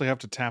don't actually have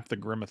to tap the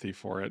Grimathy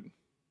for it.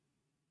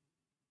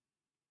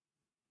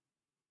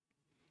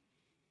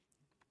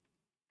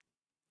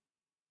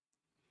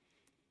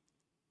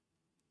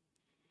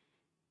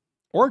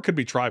 Or it could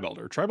be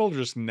Tribuilder. Tribuilder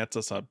just nets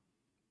us up.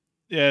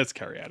 Yeah, it's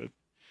Caryatid.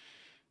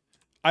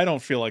 I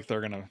don't feel like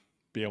they're gonna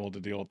be able to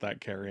deal with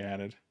that carry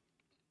added.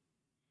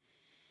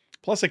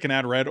 Plus, it can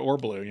add red or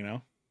blue, you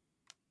know?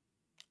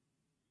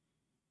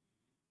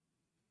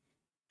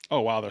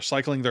 Oh, wow, they're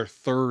cycling their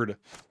third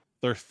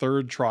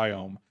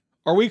triome.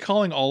 Are we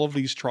calling all of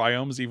these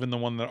triomes, even the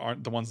ones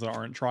that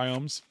aren't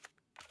triomes?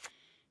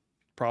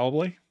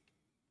 Probably.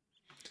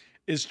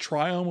 Is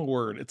triome a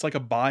word? It's like a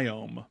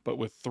biome, but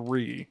with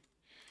 3.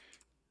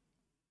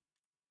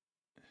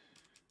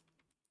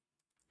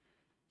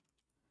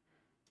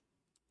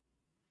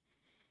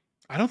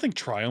 I don't think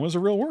triome is a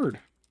real word.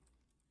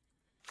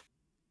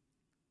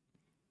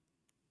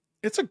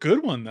 It's a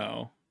good one,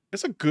 though.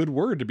 It's a good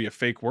word to be a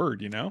fake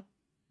word, you know?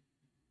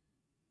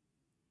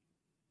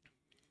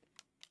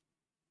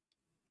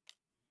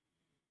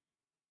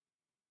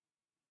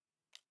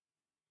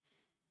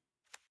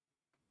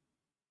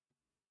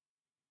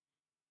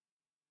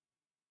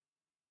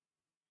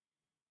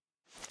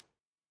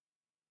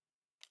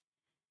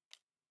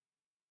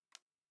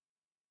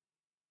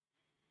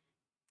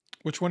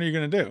 Which one are you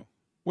going to do?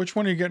 Which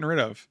one are you getting rid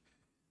of?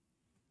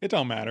 It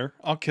don't matter.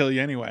 I'll kill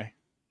you anyway.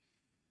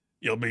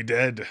 You'll be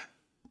dead.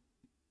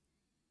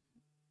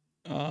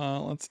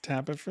 Let's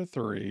tap it for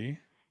 3.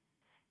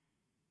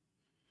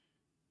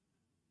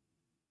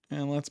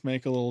 And let's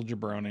make a little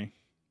jabroni.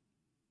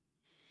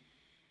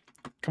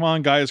 Come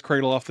on, guys,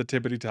 cradle off the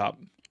tippity top.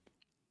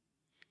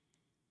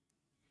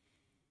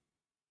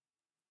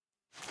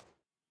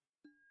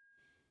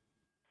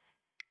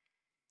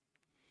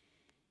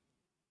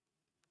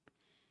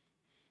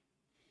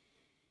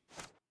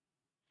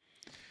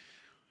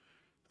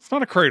 It's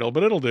not a cradle,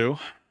 but it'll do.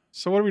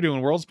 So what are we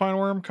doing? World Spine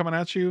Worm coming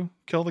at you.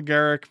 Kill the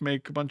Garrick,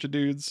 make a bunch of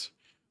dudes.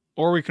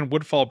 Or we can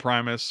Woodfall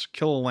Primus,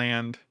 kill a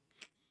land,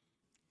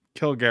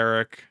 kill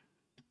Garrick,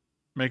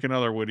 make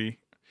another Woody.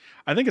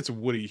 I think it's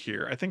Woody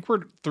here. I think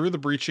we're through the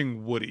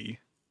breaching Woody.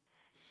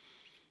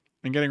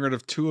 And getting rid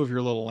of 2 of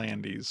your little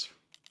landies.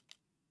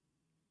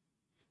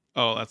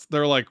 Oh,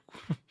 they're like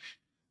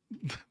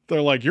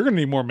you're gonna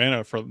need more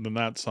mana than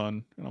that,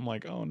 son. And I'm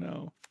like, oh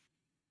no.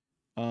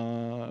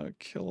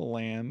 Kill a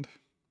land.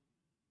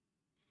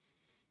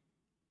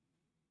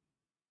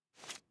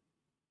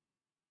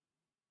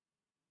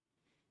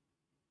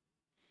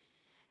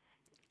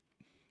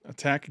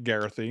 Attack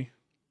Garethy.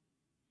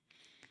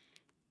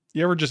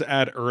 You ever just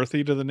add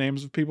Earthy to the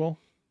names of people?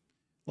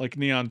 Like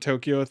Neon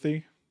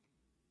Tokyo-thy?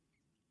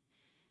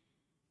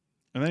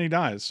 And then he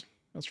dies.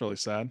 That's really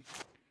sad.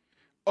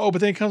 Oh,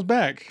 but then he comes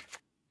back.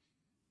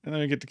 And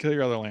then we get to kill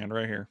your other land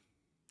right here.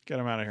 Get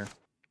him out of here.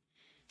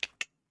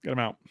 Get him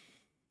out.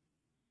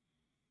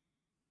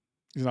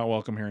 He's not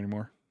welcome here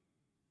anymore.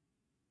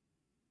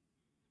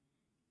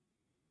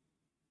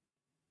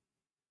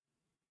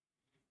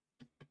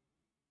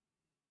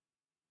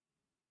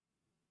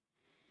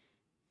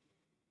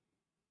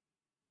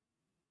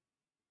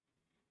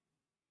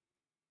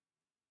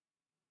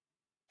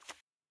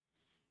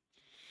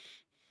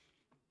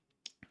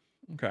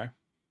 Okay.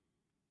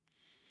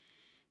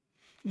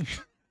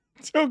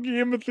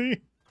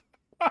 Tokyo-empathy.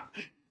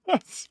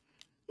 That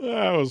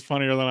was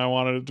funnier than I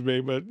wanted it to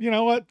be, but you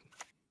know what?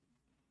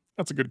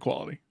 That's a good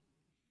quality.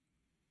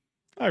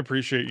 I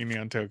appreciate you,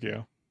 Neon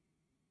Tokyo.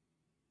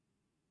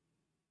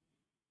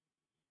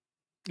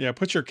 Yeah,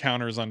 put your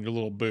counters on your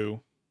little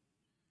boo.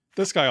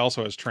 This guy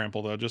also has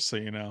trample, though, just so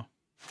you know.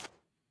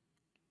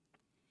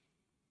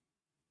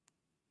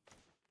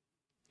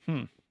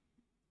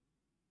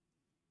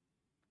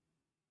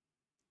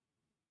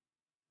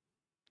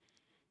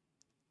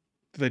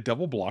 Do they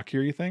double block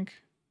here, you think?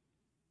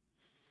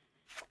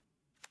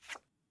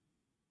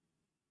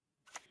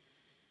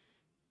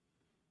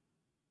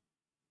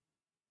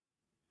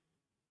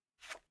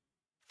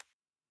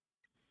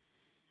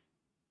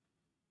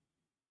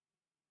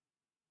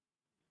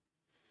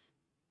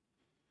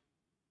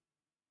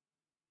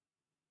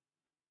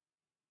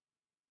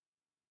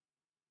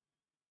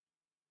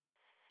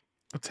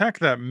 Attack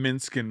that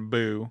Minskin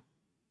boo.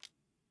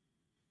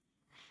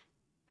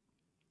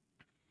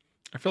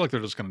 I feel like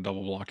they're just going to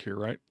double block here,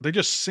 right? They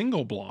just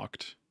single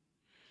blocked.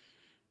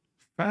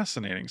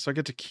 Fascinating. So I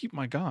get to keep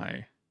my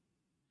guy.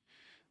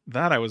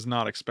 That I was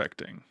not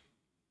expecting.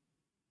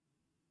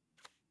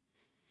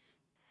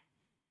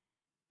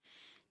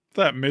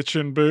 That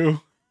Mitchin boo.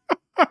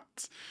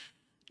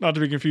 Not to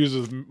be confused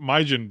with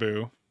Mijin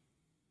boo.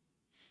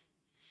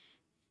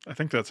 I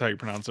think that's how you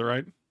pronounce it,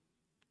 right?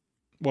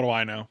 What do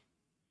I know?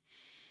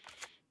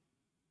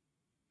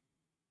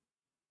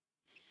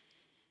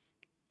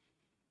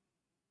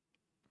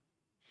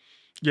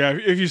 Yeah,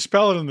 if you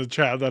spell it in the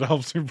chat, that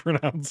helps me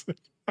pronounce it.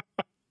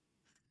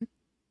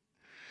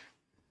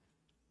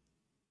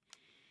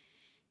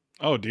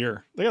 Oh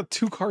dear. They got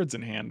 2 cards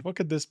in hand. What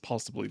could this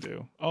possibly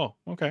do? Oh,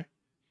 okay.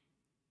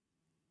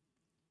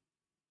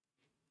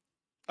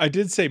 I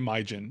did say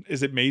Mijin.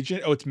 Is it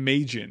Majin? Oh, it's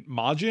Majin.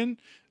 Majin?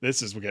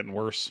 This is getting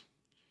worse.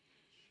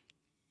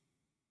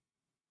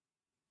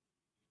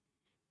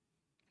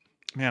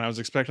 Man, I was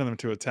expecting them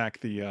to attack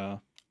the,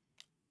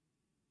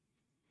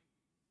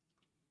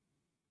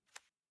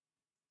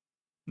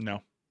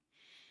 No.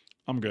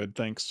 I'm good,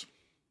 thanks.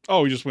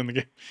 Oh, we just win the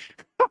game.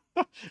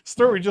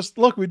 Story, just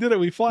look, we did it.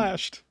 We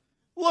flashed.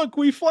 Look,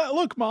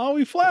 look, Ma,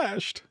 we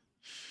flashed.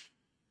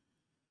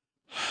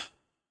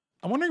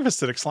 I'm wondering if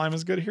acidic slime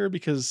is good here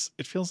because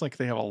it feels like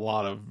they have a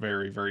lot of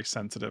very, very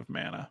sensitive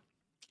mana.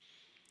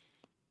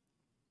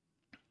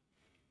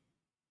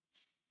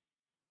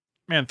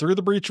 Man, through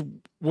the breach,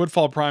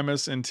 Woodfall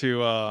Primus into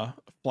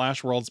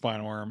Flash World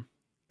Spineworm.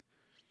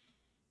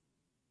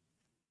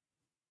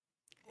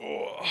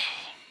 Oh.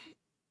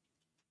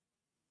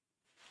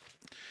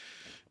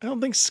 I don't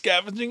think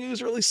Scavenging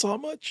Ooze really saw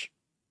much.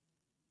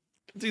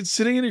 Dude,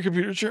 sitting in your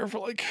computer chair for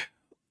like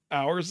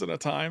hours at a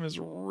time is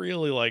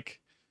really like...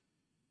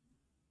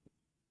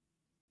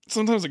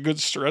 Sometimes a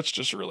good stretch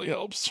just really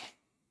helps.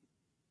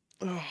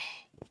 Oh.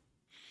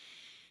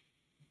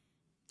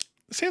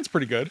 This hand's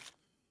pretty good.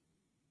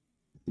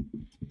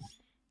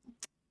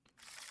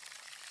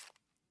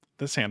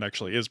 This hand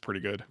actually is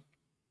pretty good.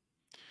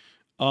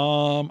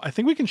 I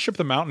think we can ship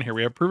the mountain here.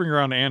 We have Proving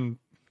Ground and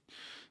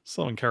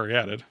Sylvan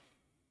Caryatid.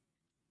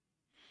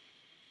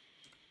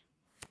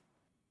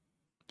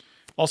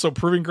 Also,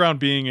 Proving Ground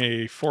being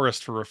a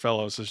forest for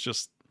Rafellos is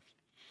just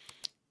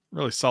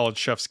really solid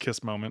chef's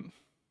kiss moment.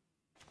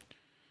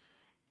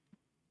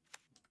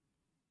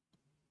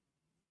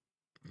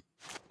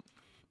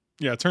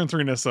 Yeah, turn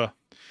 3 Nissa.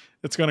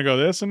 It's going to go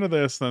this into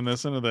this, then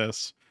this into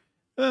this,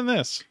 and then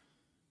this.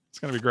 It's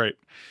going to be great.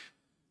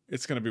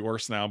 It's going to be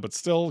worse now, but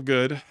still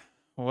good.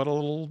 What a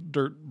little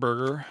dirt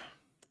burger.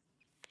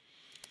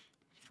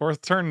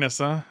 4th turn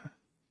Nissa.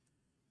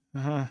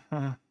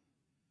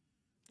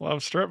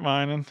 Love strip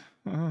mining.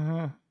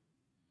 Gotta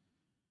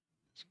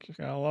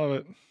love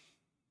it.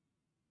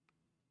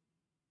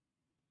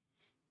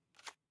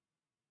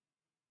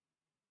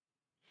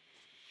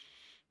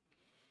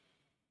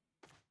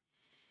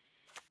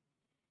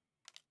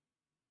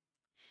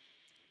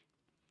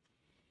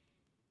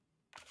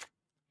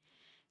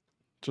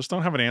 Just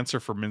don't have an answer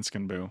for Minsk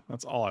and Boo.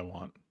 That's all I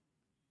want.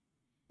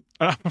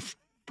 He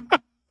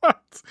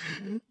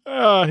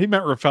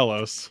meant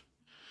Rafellos.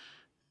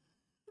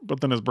 But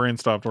then his brain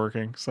stopped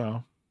working,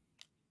 so.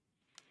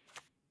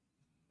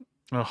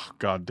 Oh,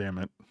 god damn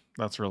it.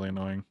 That's really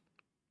annoying.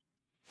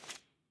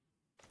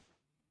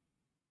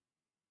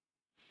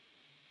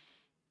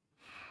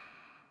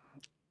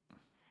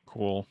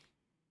 Cool.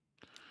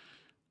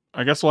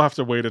 I guess we'll have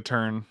to wait a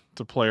turn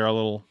to play our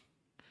little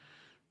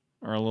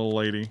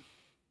lady.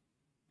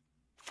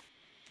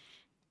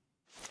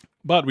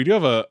 But we do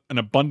have an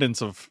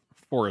abundance of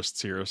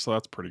forests here, so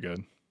that's pretty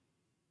good.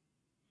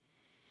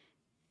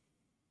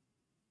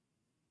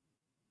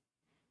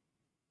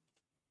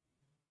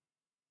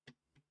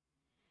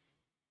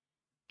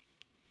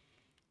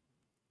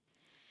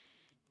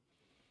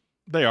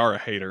 They are a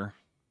hater.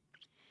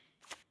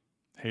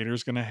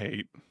 Hater's gonna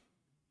hate.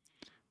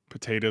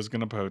 Potato's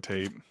gonna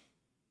potate.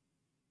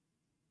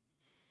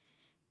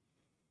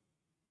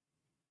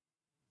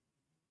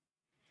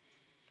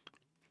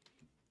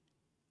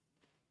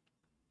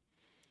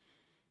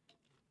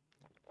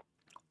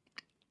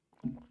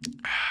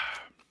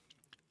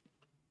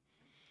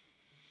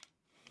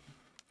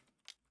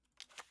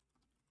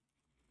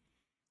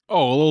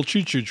 Oh, a little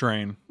choo-choo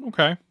train.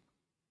 Okay.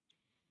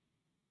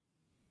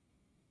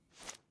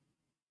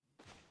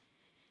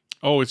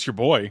 Oh, it's your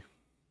boy.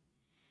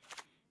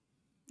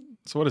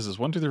 So what is this?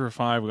 1, 2, 3, 4,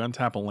 5. We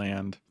untap a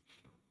land.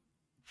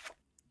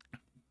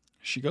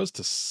 She goes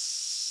to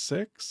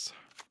 6.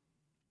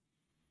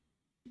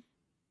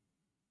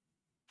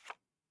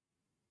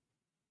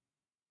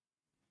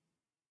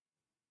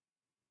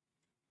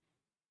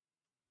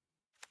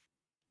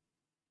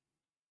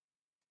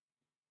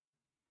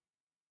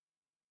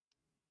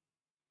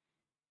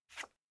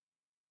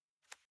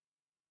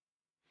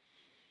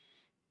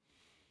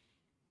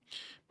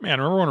 Man,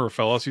 remember when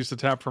Rafellos used to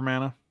tap for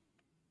mana?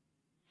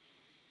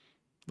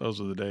 Those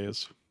were the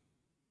days.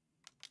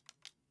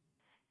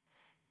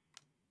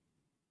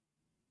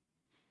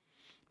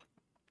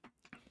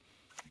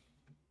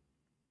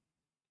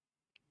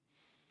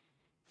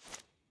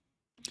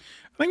 I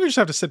think we just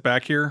have to sit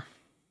back here.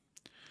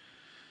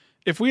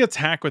 If we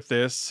attack with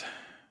this,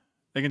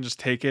 they can just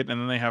take it, and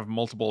then they have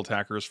multiple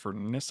attackers for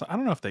Nissa. I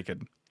don't know if they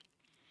could...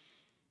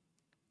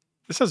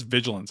 This has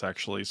Vigilance,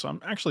 actually, so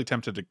I'm actually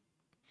tempted to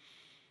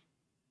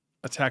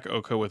attack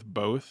Oko with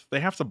both.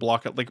 They have to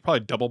block it. They could probably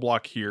double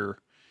block here.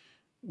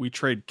 We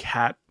trade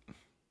Cat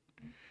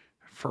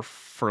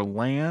for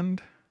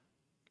land.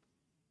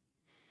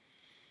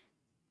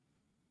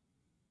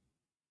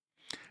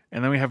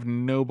 And then we have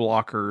no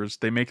blockers.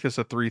 They make this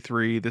a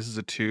 3/3. This is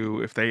a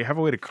 2. If they have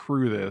a way to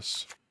crew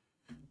this...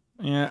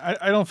 Yeah,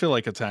 I don't feel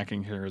like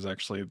attacking here is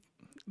actually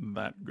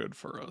that good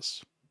for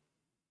us.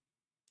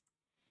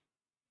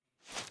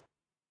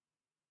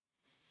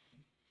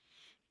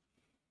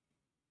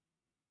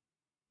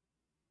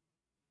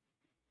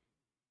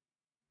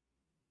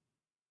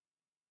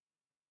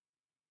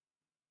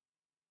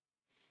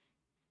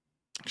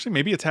 Actually,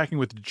 maybe attacking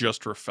with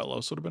just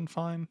Rafellos would have been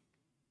fine.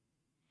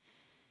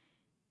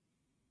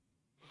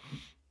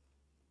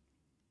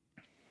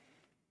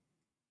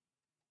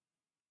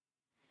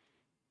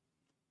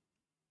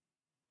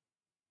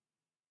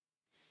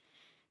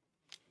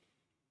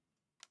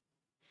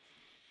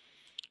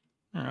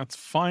 That's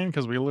fine,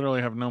 because we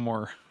literally have no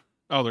more...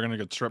 Oh, they're going to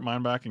get strip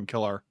mine back and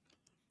kill our...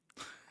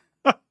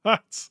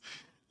 That's...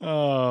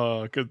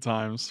 Oh, good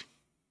times.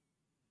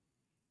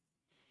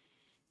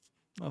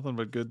 Nothing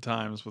but good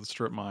times with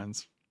strip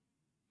mines.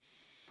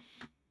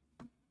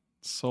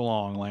 So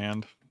long,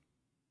 land.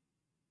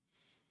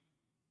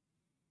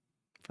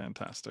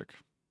 Fantastic.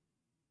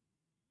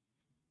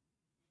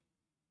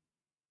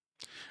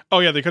 Oh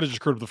yeah, they could have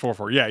just crewed up the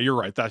 4/4. Yeah, you're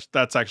right.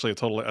 That's actually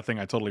a thing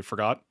I totally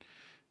forgot,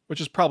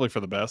 which is probably for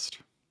the best.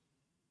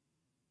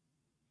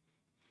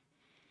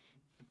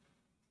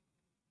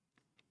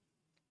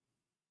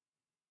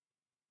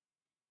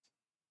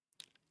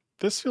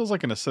 This feels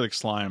like an acidic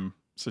slime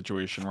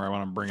situation where I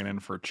want to bring it in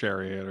for a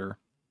Charioteer.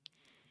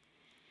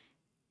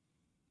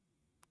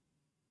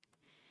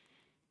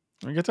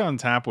 We get to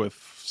untap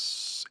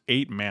with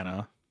 8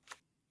 mana,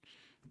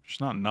 which is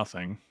not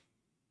nothing.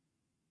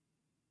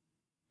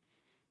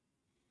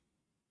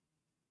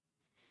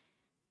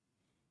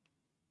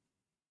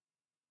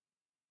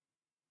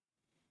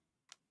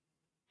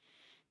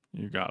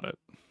 You got it.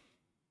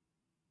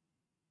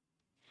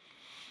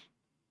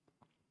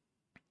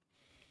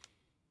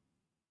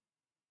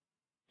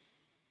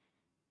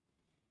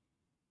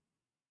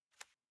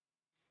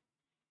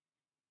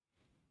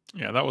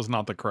 Yeah, that was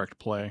not the correct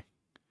play.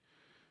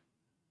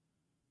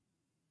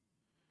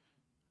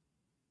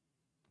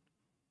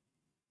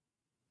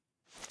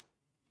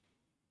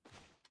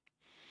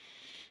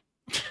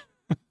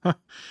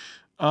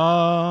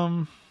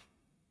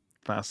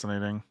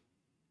 Fascinating.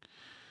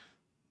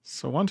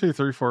 So 1, 2,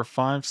 3, 4,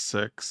 5,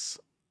 6,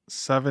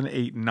 7,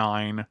 8,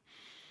 9.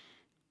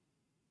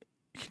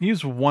 You can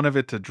use one of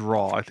it to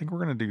draw. I think we're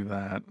gonna do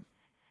that.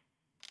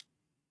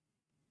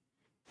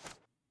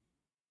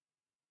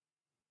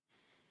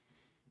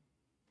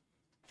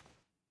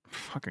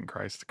 Fucking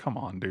Christ. Come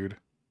on, dude.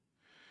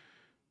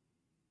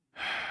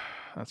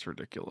 That's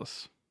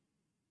ridiculous.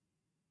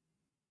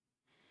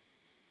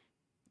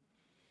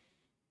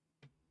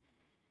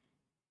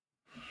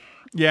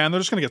 Yeah, and they're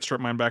just going to get strip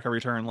mine back every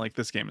turn. Like,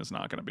 this game is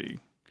not going to be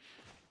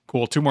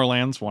cool. 2 more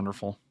lands.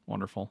 Wonderful.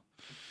 Wonderful.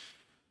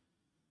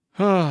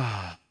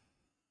 Well,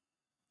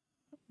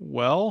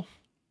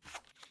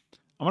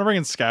 I'm going to bring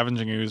in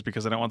Scavenging Ooze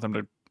because I don't want them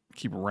to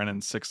keep Ren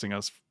and Sixing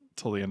us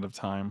till the end of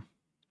time.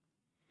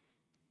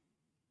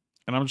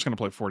 And I'm just going to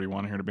play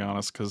 41 here, to be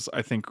honest, because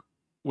I think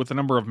with the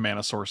number of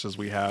mana sources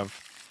we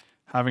have,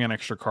 having an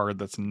extra card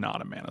that's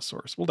not a mana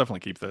source, we'll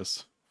definitely keep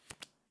this,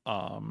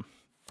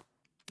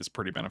 is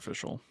pretty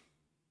beneficial.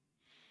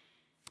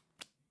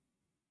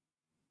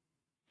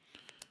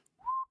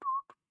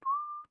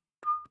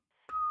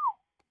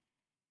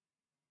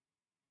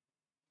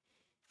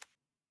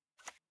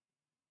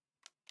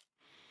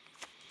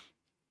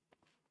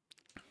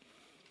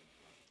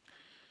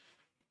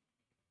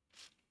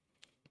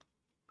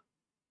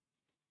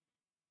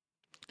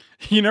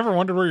 You never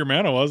wondered where your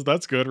mana was.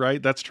 That's good,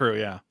 right? That's true,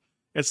 yeah.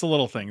 It's the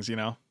little things, you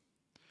know?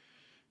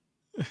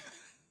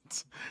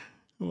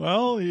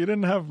 Well, you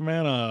didn't have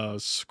mana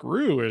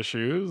screw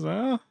issues,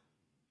 huh?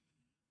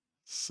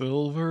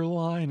 Silver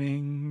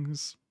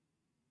linings.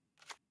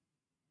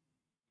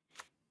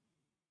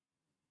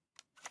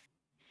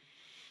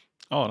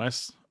 Oh,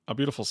 nice. A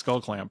beautiful skull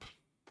clamp.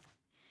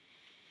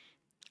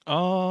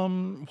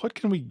 What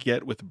can we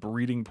get with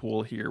Breeding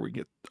Pool here? We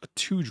get a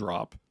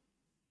 2-drop.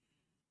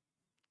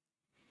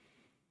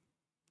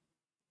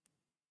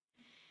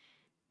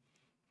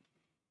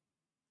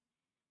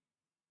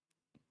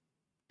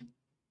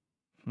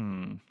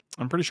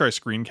 I'm pretty sure I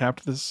screen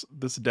capped this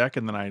deck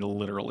and then I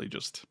literally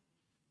just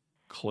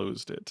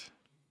closed it.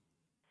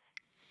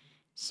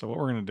 So what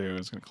we're gonna do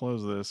is gonna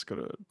close this, go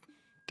to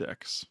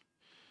decks.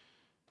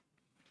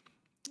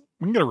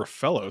 We can get a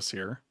Raphellos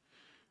here.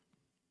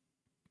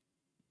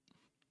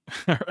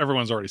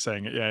 Everyone's already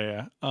saying it.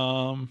 Yeah,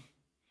 yeah.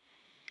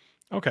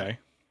 Okay.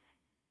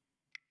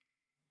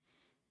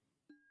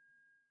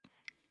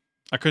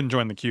 I couldn't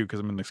join the queue because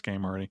I'm in this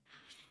game already.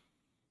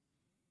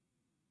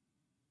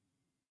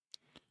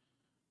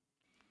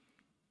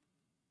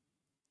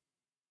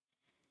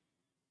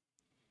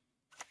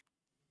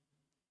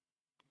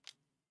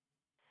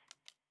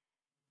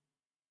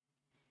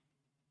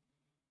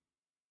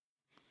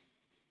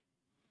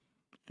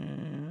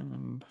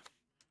 And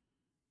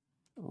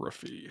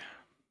Roofy.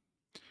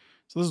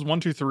 So this is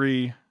 1, 2,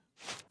 3,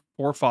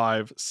 4,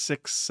 5,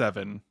 6,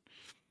 7.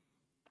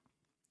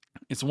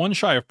 It's 1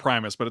 shy of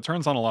Primus, but it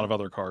turns on a lot of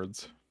other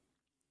cards.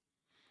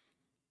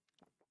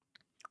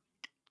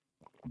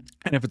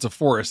 And if it's a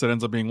forest, it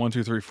ends up being 1,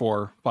 2, 3,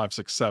 4, 5,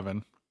 6,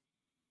 7.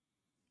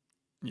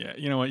 Yeah,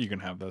 you know what? You can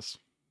have this.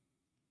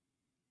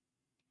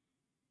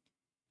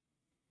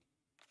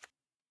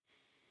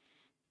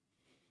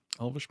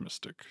 Elvish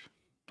Mystic.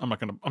 I'm not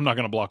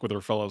gonna block with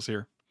our fellows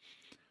here.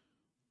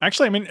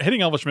 Actually, I mean,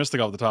 hitting Elvish Mystic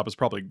off the top is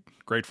probably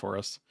great for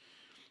us.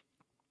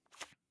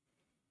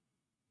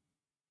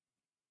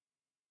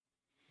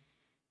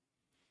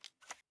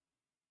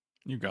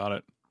 You got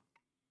it.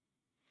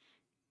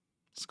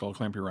 Skull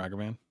Clamp your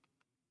Ragavan.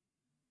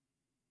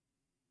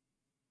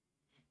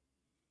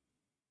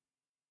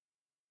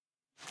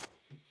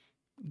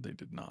 They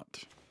did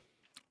not.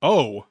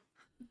 Oh!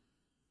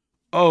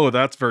 Oh,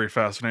 that's very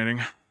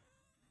fascinating.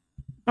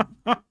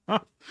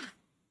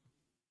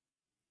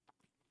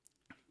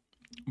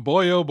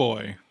 Boy, oh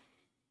boy.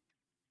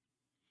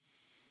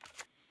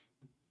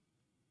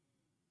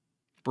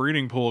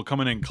 Breeding pool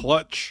coming in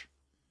clutch.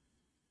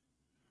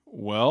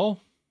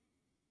 Well...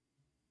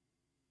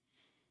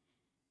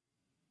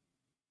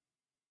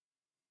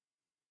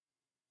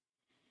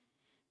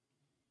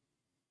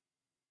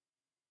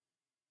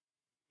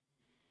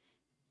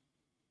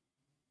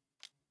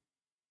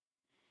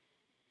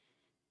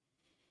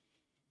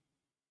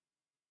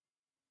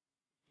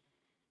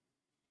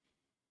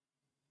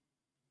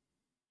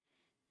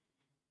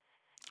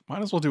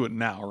 Might as well do it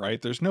now,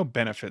 right? There's no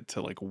benefit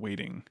to, like,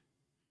 waiting.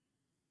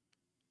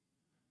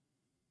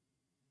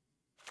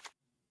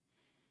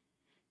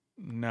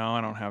 No,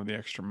 I don't have the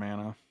extra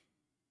mana.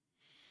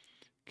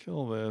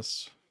 Kill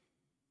this.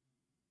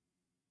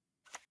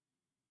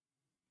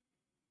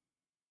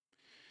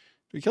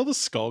 Do we kill the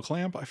Skull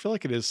Clamp? I feel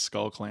like it is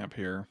Skull Clamp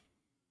here.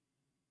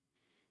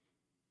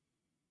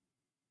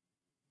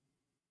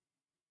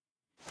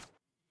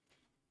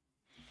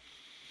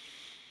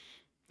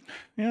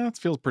 Yeah, that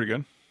feels pretty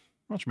good.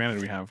 How much mana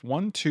do we have?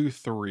 1, 2,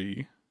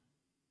 3,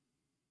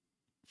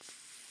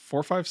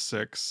 4, 5,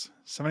 6,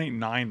 7, 8,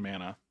 9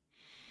 mana.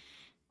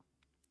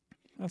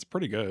 That's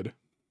pretty good.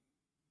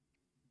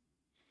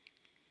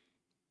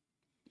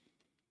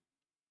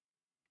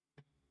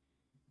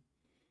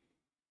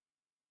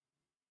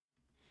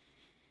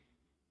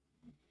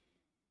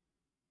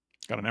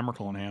 Got an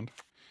Emrakul in hand.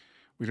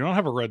 We do not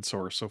have a red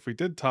source, so if we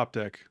did top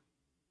deck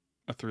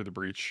a Through the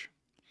Breach,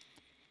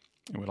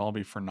 it would all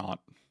be for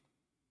naught.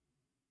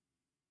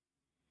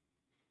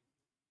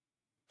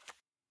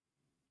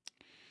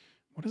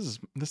 What is this?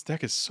 This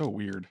deck is so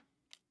weird.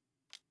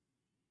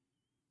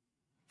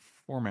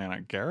 4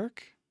 mana.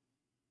 Garrick?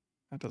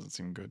 That doesn't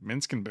seem good.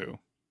 Minsk and Boo.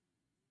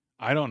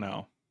 I don't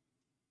know.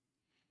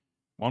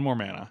 1 more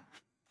mana.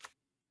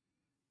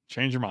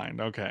 Change your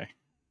mind. Okay.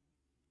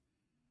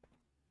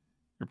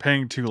 You're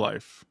paying 2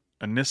 life.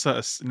 Nissa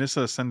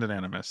Ascendant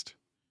Animist.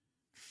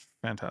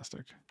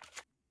 Fantastic.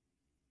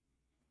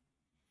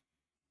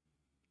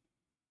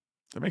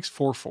 That makes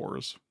 4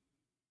 4s.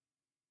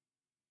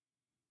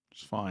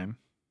 It's fine.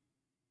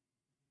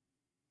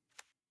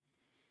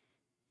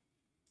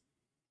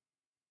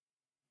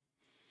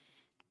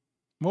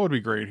 What would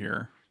be great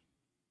here?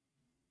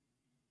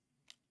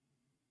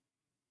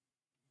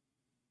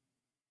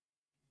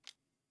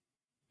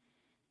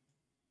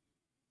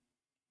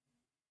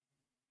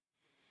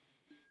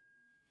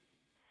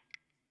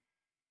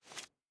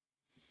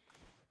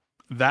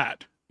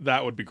 That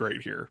would be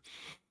great here.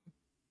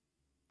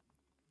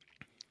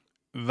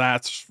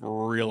 That's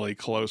really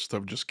close to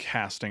just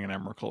casting an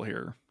Emrakul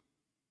here.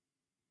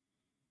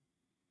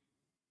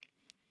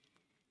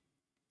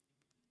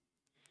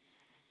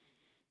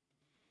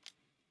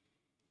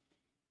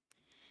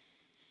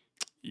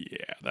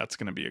 Yeah, that's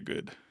going to be a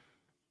good.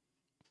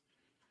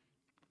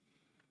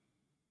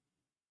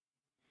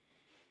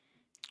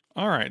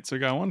 All right, so we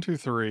got 1, 2,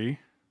 3.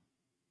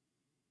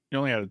 You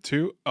only added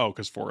 2? Oh,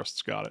 because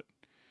Forest's got it.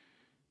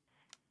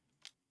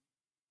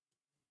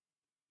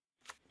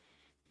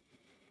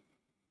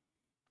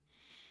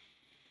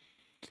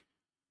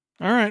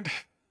 All right.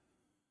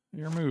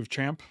 Your move,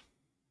 champ.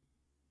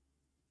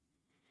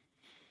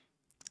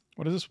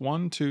 What is this?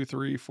 1, 2,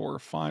 3, 4,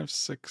 5,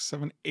 6,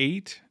 7,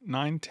 8,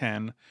 9,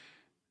 10,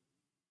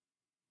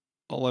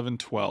 11,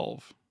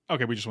 12.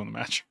 Okay, we just won the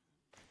match.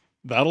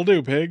 That'll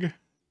do, pig.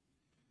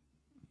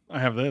 I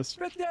have this.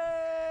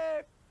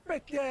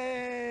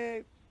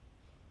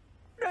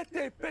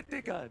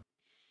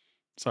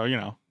 So, you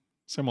know,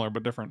 similar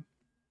but different.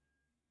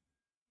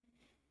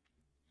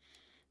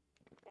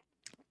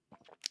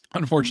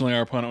 Unfortunately,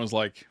 our opponent was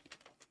like,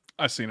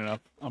 I've seen enough.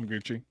 I'm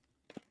Gucci.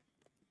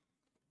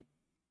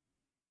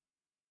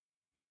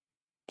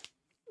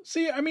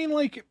 See, I mean,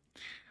 like,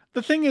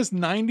 the thing is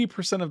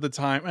 90% of the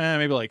time,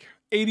 maybe like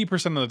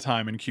 80% of the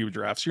time in cube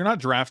drafts, you're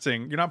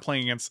not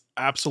playing against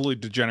absolutely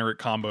degenerate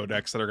combo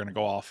decks that are going to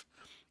go off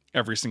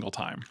every single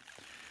time.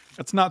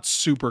 That's not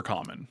super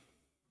common.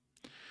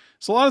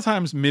 So a lot of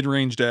times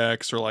mid-range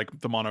decks or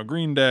like the mono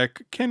green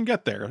deck can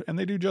get there and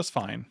they do just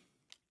fine.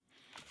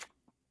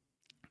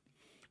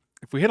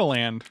 If we hit a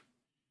land,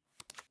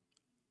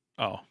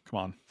 oh, come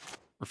on,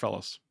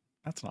 Raphellos.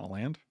 That's not a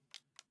land.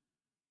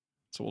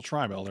 So we'll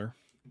try Belder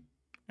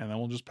and then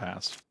we'll just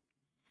pass.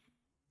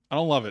 I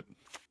don't love it.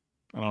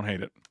 I don't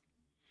hate it.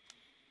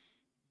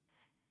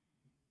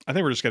 I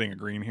think we're just getting a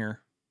green here.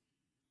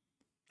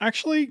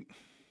 Actually,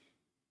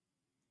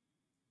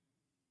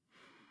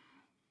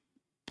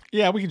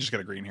 yeah, we can just get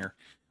a green here.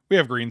 We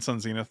have green Sun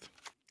Zenith.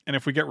 And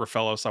if we get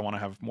Raphellos, I want to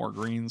have more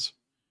greens.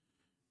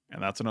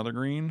 And that's another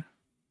green.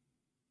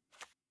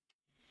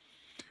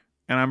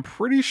 And I'm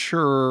pretty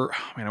sure...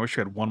 Oh, man, I wish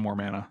we had 1 more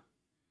mana.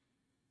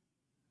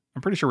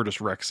 I'm pretty sure we're just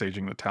Rex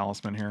Saging the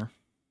Talisman here.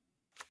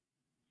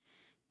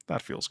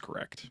 That feels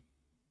correct.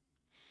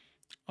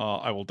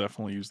 I will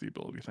definitely use the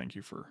ability. Thank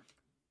you for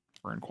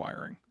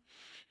inquiring.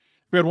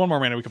 we had one more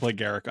mana, we could play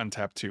Garruk,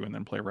 untap 2, and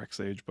then play Rex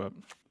Age, but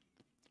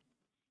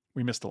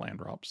we missed a land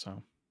drop,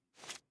 so.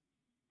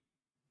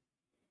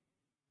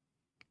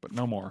 But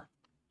no more.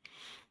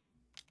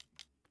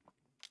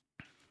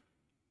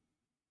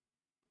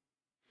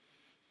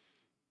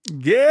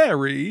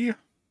 Gary!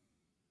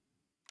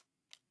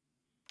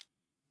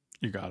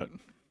 You got it.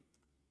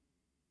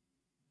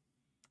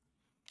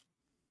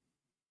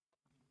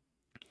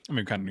 I mean,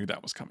 we kind of knew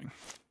that was coming.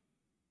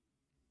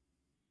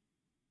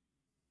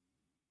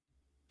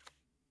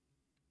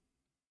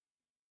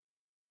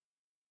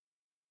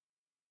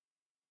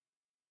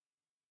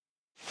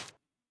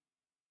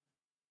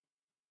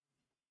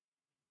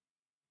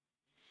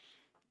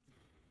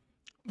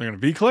 They're going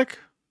to V-click?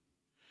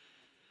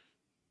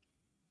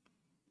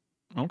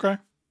 Okay.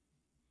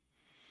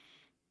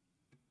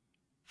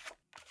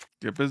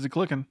 Get busy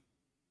clicking.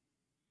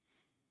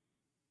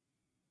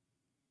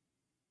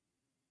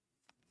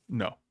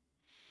 No.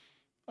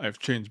 I've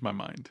changed my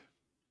mind.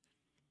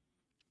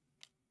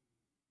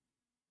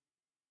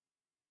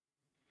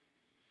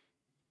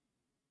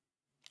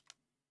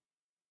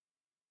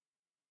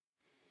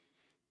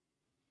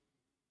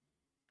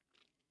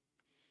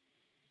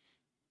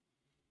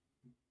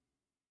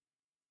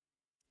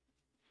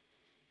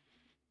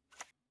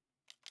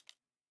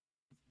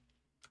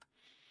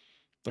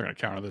 They're going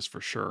to counter this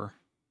for sure.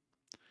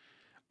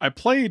 I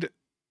played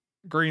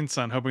Green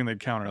Sun hoping they'd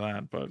counter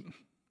that, but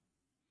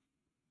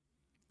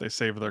they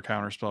saved their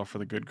counter spell for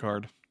the good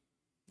card.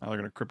 Now they're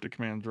going to Cryptic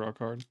Command, draw a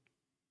card.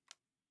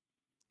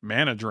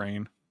 Mana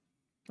Drain.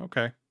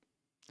 Okay.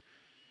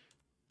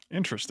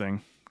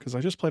 Interesting, because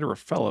I just played a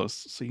Rafellos,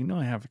 so you know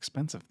I have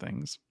expensive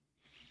things.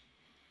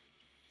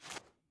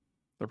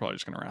 They're probably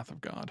just going to Wrath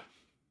of God.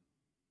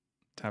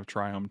 Tap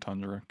Triome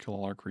Tundra, kill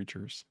all our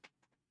creatures.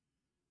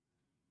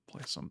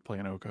 Play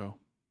an Oko.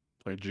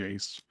 Play a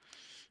Jace.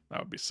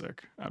 That would be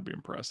sick. I'd be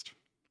impressed.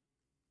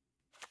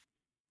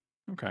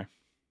 Okay.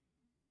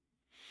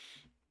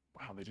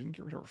 Wow, they didn't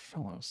get rid of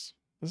Rafellos.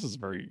 This is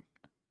very,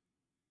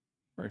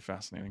 very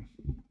fascinating.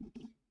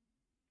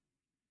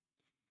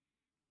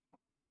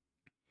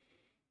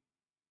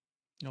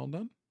 Y'all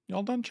done?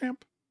 Y'all done,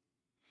 champ?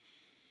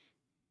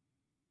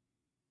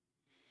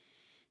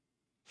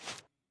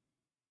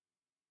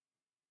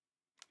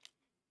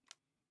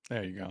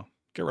 There you go.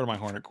 Get rid of my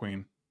Hornet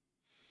Queen.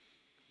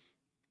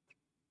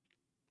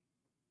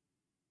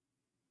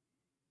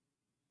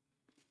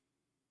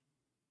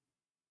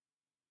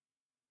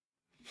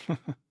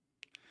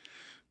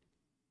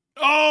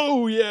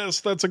 Oh,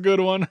 yes, that's a good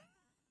one.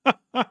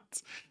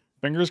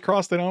 Fingers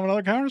crossed they don't have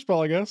another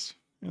counterspell, I guess,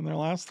 in their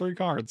last 3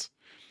 cards.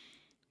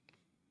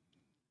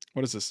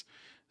 What is this?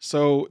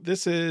 So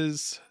this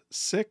is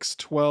 6,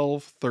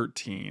 12,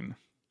 13.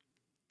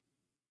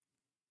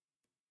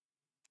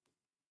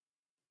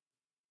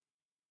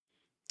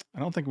 I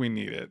don't think we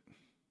need it.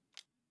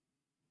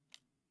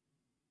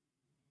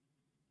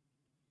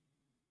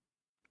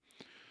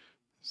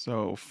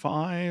 So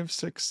 5,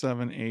 6,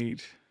 7,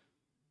 8.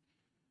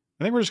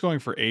 I think we're just going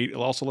for 8. It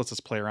also lets us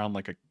play around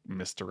like a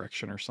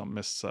misdirection or some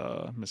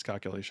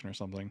miscalculation or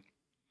something.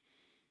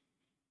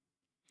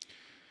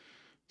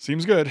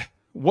 Seems good.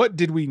 What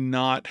did we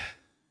not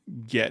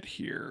get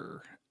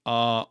here?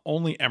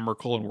 Only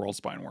Emrakul and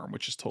Worldspine Worm,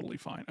 which is totally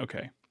fine.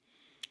 Okay.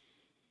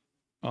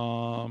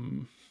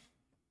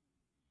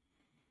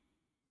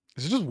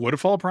 Is it just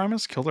Woodfall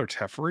Primus? Kill their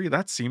Teferi?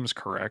 That seems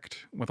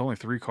correct. With only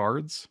 3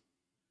 cards.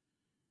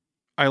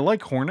 I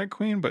like Hornet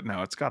Queen, but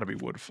no, it's got to be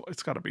Woodfall.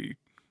 It's got to be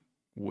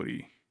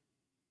Woody.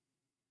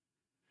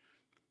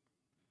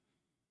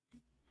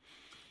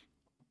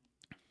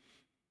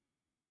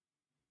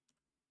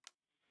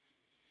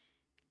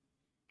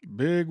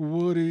 Big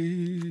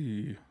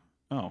Woody.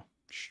 Oh,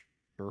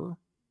 sure.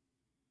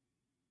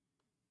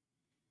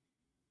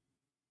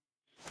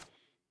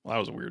 Well, that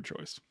was a weird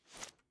choice.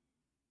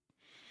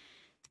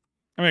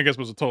 I mean, I guess it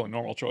was a totally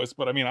normal choice,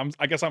 but I mean,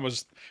 I guess I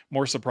was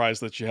more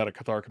surprised that you had a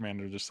Cathar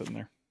Commander just sitting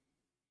there.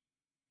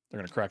 They're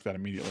going to crack that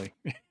immediately.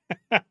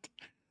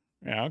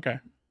 Yeah, okay.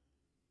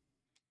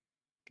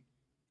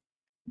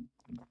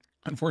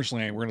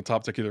 Unfortunately, we're going to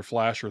top deck either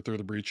Flash or Through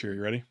the Breach here.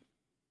 You ready?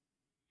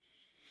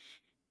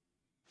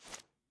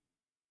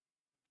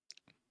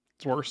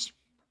 It's worse.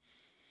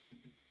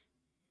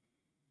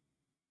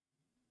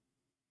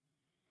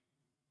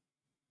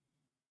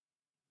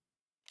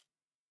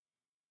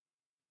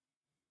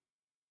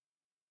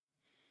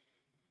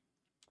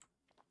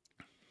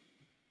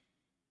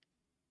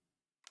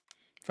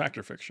 Fact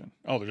or fiction?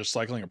 Oh, they're just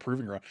cycling a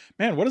Proving Ground.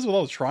 Man, what is with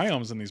all the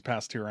Triomes in these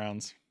past 2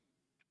 rounds?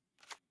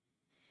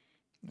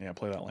 Yeah,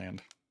 play that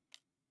land.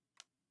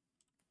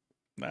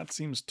 That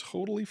seems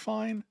totally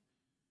fine.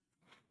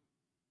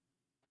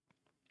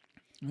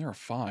 There are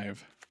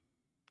 5.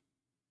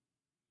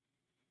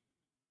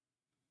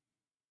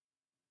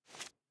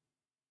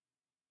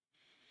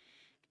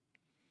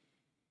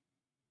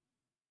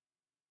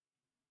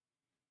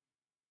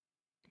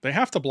 They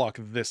have to block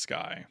this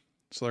guy.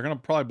 So they're going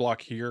to probably block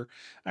here.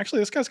 Actually,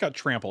 this guy's got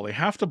trample. They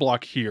have to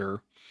block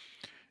here.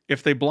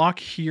 If they block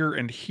here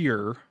and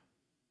here,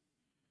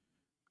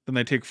 then then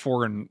they take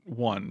 4 and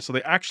 1. So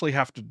they actually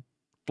have to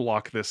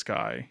block this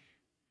guy.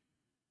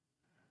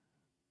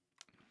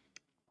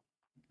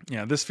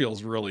 Yeah, this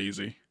feels really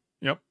easy.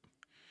 Yep.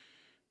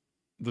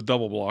 The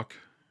double block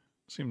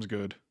seems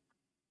good.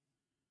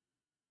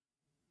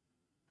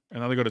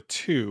 And now they go to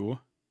 2.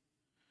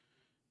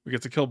 We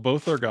get to kill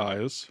both their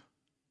guys.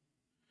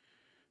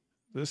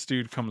 This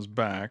dude comes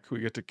back. We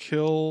get to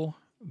kill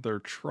their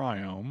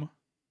Triome.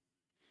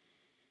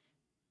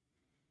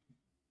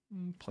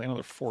 Play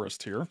another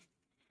forest here.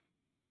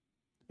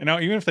 And now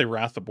even if they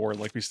wrath the board,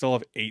 like we still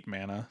have 8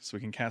 mana, so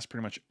we can cast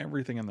pretty much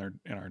everything in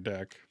our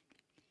deck.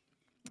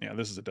 Yeah,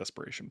 this is a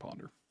Desperation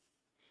Ponder.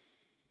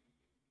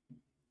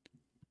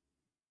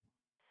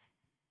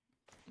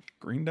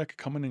 Green deck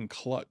coming in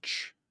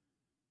clutch.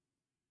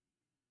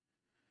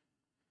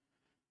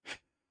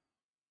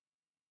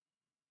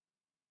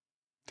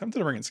 Tempted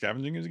to bring in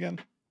Scavenging Ooze again,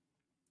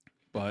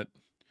 but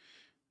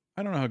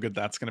I don't know how good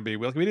that's going to be.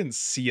 We didn't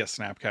see a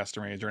Snapcaster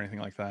Mage or anything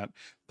like that.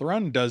 The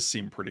run does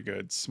seem pretty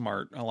good.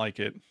 Smart. I like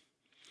it.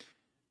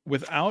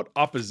 Without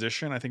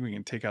opposition, I think we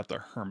can take out the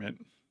Hermit.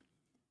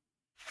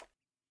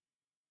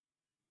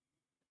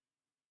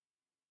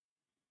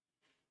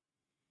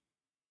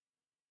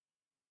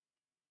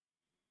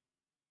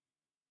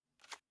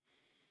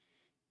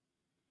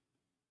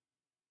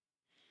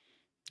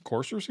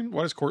 Courser seems...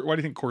 Why do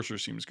you think Courser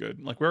seems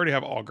good? Like, we already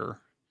have Augur.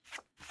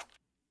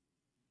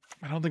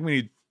 I don't think we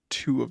need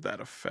 2 of that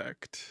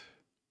effect.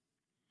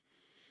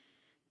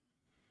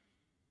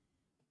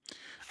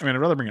 I mean, I'd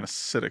rather bring in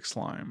Acidic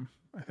Slime.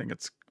 I think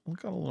it's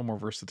got a little more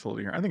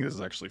versatility here. I think this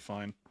is actually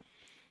fine.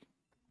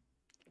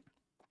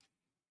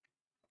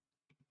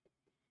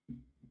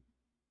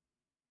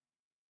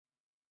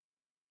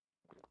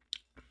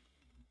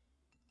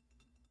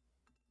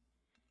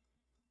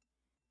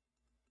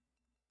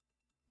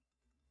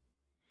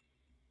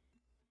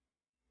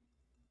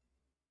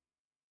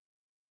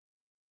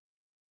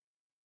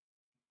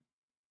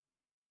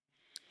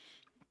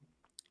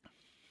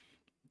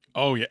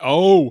 Oh, yeah.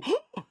 Oh!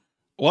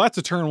 Well, that's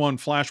a turn 1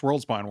 Flash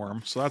Worldspine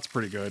Worm, so that's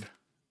pretty good.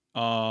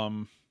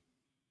 Oh,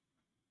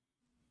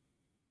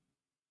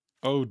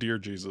 dear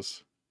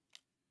Jesus.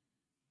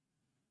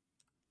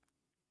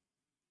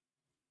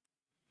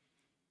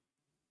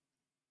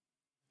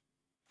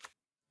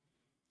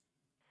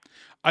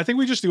 I think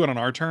we just do it on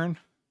our turn.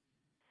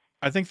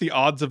 I think the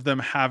odds of them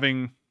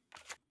having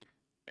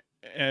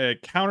a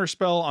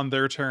counterspell on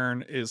their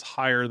turn is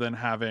higher than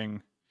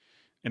having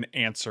an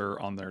answer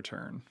on their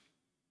turn.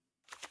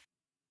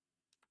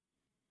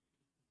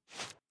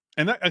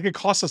 And that could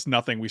cost us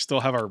nothing. We still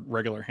have our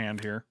regular hand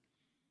here.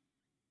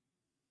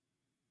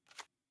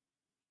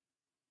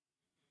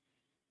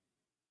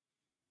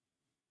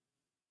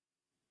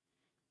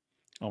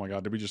 Oh my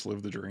god, did we just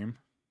live the dream?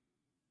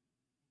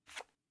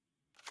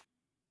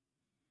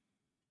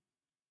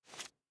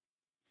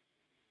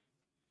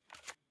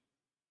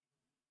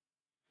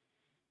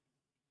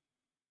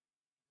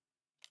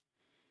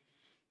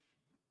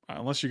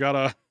 Unless you got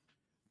a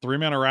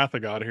 3-mana Wrath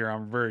of God here,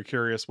 I'm very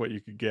curious what you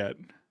could get.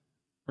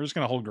 We're just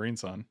going to hold Green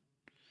Sun.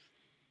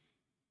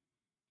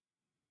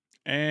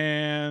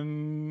 And...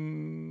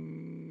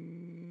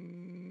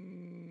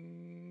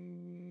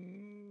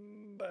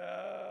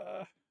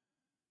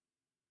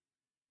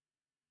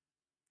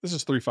 this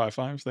is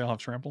 3/5/5s. They all have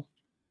trample.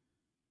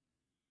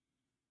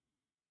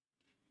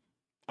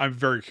 I'm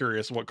very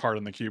curious what card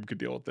in the cube could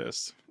deal with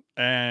this.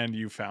 And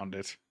you found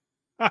it.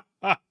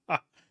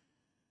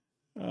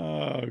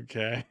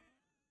 Okay.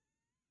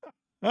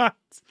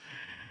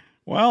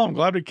 Well, I'm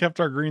glad we kept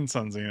our Green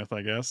Sun Zenith,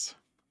 I guess.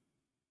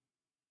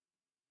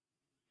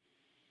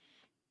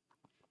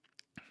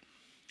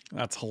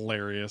 That's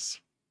hilarious.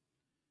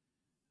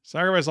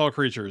 Sacrifice all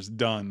creatures.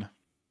 Done.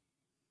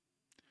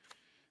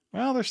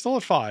 Well, they're still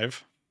at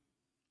 5.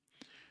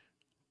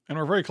 And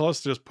we're very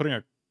close to just putting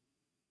a...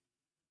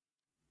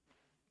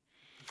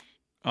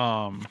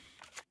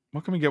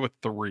 what can we get with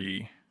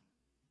 3?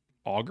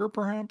 Augur,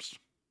 perhaps?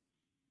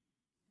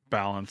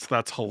 Balance.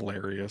 That's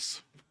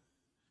hilarious.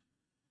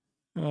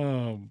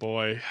 Oh,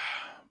 boy.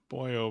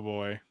 Boy, oh,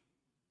 boy.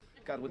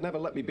 God would never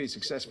let me be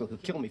successful. He'll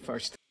kill me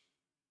first.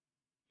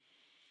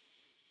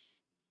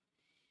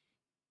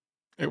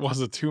 It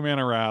was a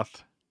 2-mana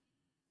Wrath,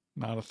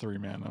 not a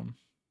 3-mana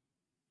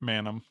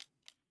Manum.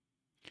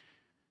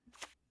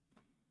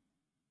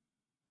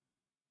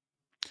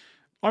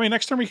 I mean,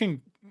 next turn we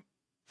can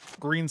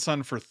Green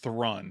Sun for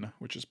Thrun,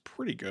 which is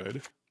pretty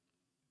good.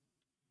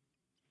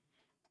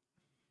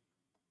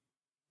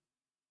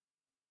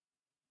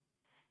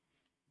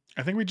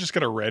 I think we just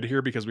get a red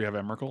here because we have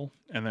Emrakul,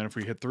 and then if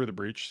we hit through the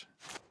breach,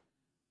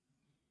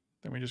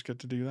 then we just get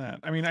to do that.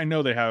 I mean, I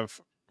know they have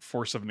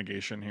Force of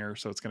Negation here,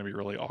 so it's going to be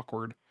really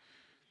awkward.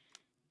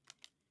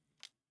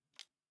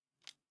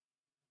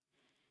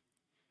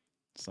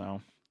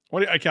 So,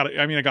 I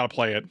gotta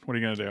play it. What are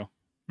you gonna do?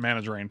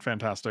 Mana Drain,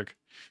 fantastic.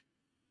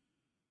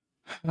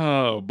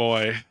 Oh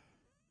boy.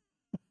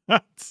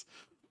 That's...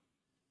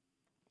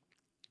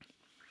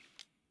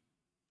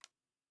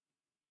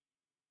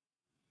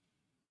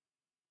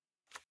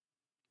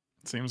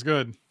 seems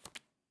good.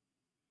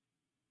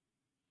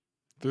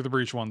 Through the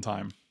breach one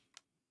time.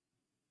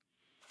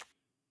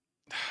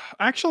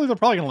 Actually, they're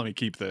probably going to let me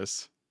keep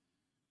this.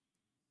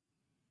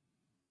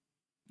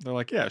 They're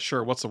like, yeah,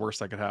 sure. What's the worst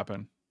that could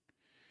happen?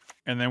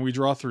 And then we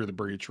draw through the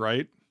breach,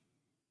 right?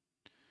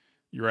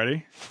 You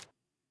ready?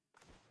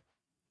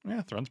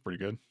 Yeah, Throne's pretty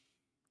good.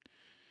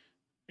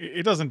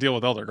 It doesn't deal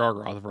with Elder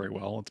Gargoth very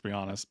well, let's be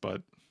honest,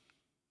 but...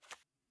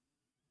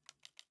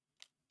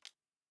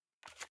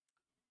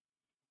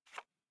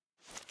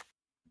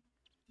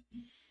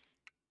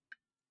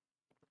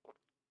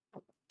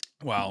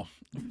 Wow.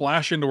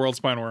 Flash into World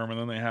Spine Worm, and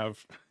then they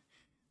have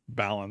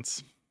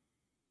balance.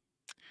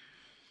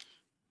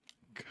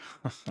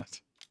 God.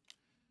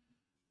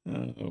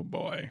 Oh,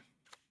 boy.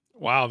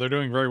 Wow, they're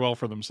doing very well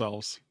for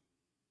themselves.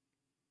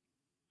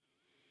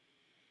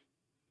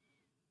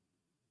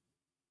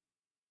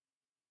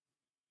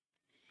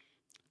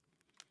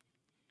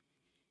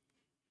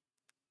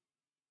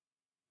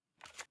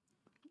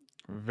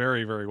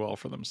 Very, very well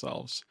for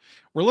themselves.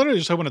 We're literally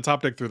just hoping to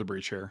top deck through the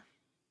breach here.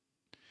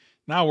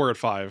 Now we're at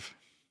 5.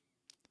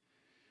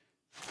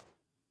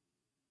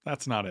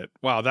 That's not it.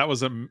 Wow, that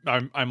was I'm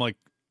like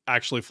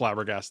actually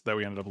flabbergasted that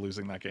we ended up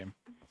losing that game.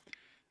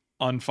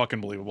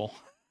 Unfucking believable.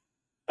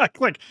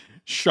 Like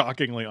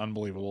shockingly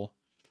unbelievable.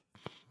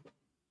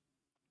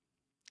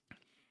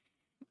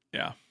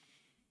 Yeah.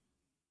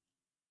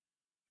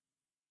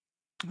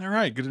 All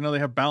right, good to know they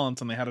have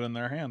balance and they had it in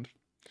their hand.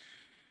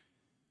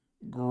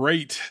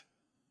 Great.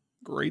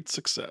 Great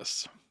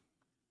success.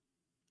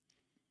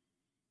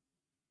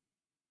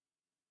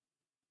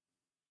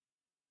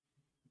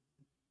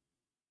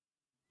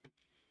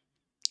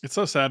 It's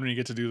so sad when you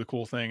get to do the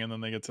cool thing and then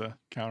they get to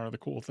counter the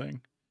cool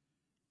thing.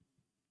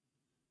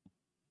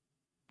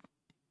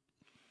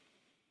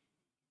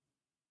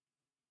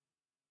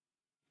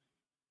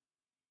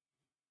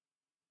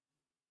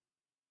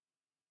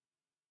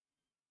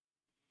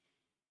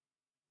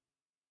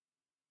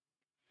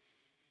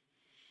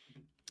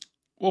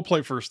 We'll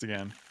play first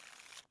again.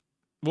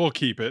 We'll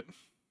keep it.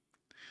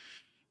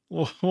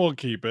 We'll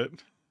keep it.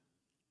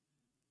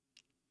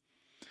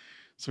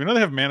 So we know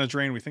they have mana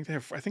drain. We think they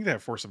have. I think they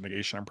have Force of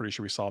Negation. I'm pretty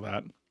sure we saw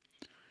that.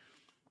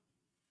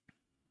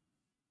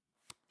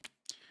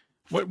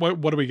 What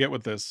do we get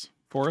with this?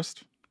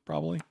 Forest,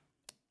 probably.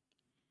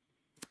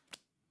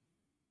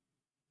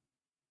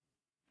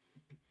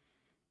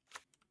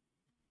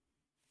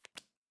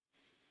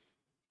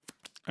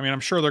 I mean, I'm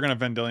sure they're going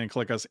to Vendilion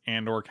click us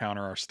and or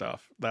counter our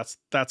stuff. That's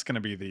going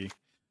to be the...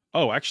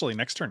 Oh, actually,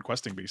 next turn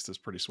Questing Beast is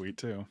pretty sweet,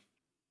 too.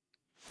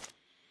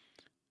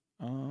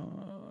 Yeah,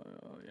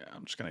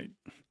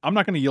 I'm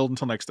not going to yield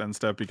until next end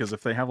step, because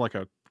if they have, like,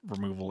 a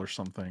removal or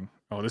something...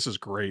 Oh, this is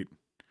great.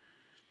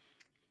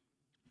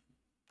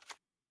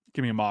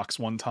 Give me a Mox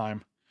one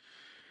time.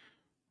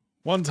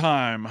 One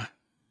time.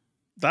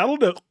 That'll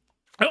do.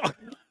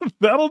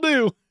 That'll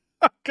do.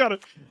 I got a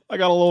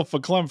little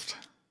verklempt.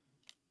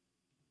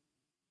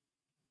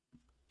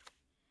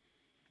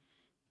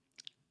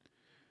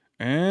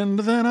 And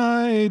then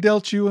I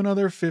dealt you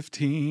another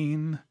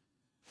 15.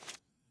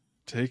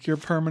 Take your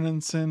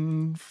permanence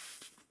and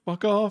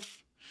fuck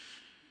off.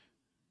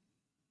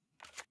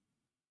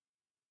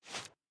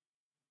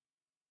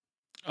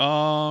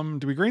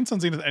 Do we Green Sun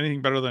Zenith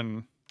anything better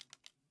than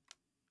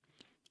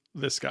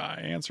this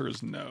guy? Answer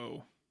is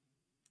no.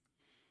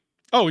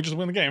 Oh, we just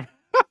win the game.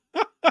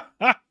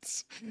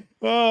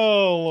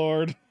 Oh,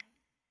 Lord.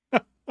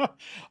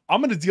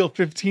 I'm going to deal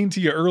 15 to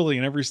you early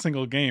in every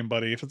single game,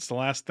 buddy, if it's the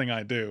last thing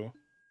I do.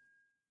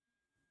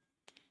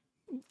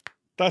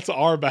 That's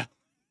our bad.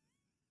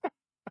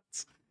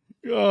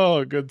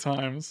 Oh, good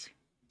times.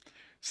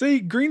 See,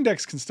 green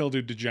decks can still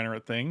do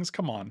degenerate things.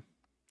 Come on.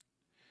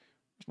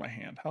 Where's my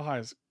hand? How high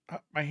is...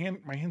 My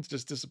hand's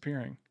just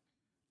disappearing.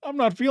 I'm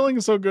not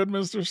feeling so good,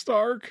 Mr.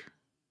 Stark.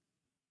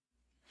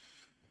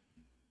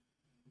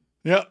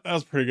 Yeah, that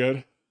was pretty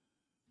good.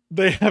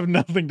 They have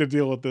nothing to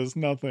deal with this.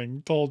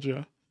 Nothing. Told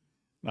you.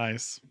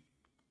 Nice.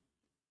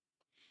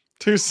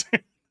 Too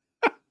soon.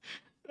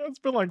 It's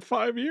been like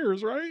 5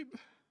 years, right?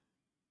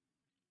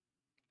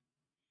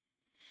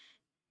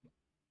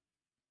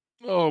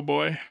 Oh,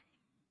 boy.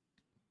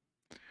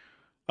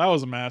 That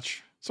was a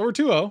match. So we're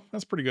 2-0.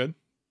 That's pretty good.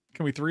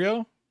 Can we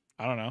 3-0?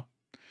 I don't know.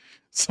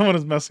 Someone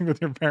is messing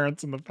with your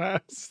parents in the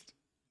past.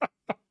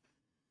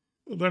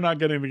 They're not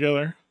getting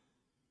together.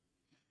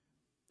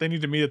 They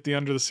need to meet at the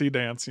Under the Sea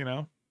dance, you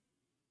know?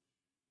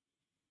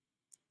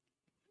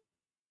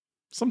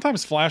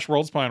 Sometimes Flash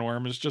World Spine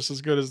Worm is just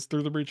as good as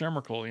Through the Breach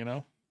Emrakul, you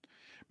know?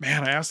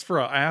 Man, I asked for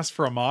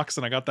a Mox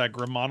and I got that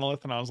Grim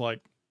Monolith and I was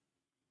like,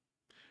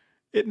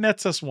 it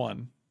nets us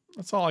 1.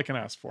 That's all I can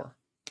ask for.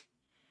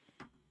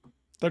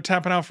 They're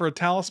tapping out for a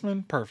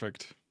Talisman?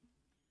 Perfect.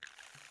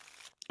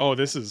 Oh,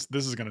 this is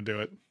gonna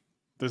do it.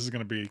 This is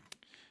gonna be...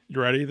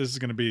 You ready? This is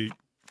gonna be...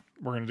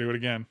 We're gonna do it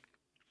again.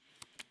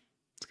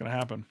 It's gonna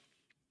happen.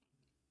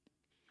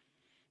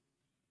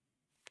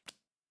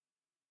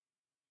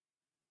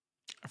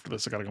 After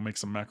this, I gotta go make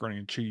some macaroni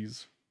and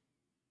cheese.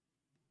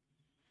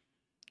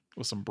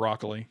 With some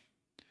broccoli.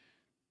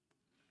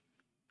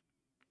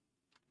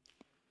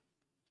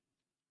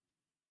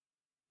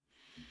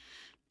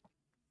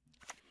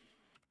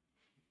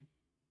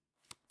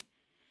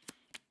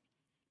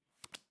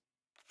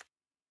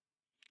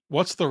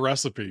 What's the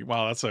recipe?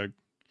 Wow, that's a...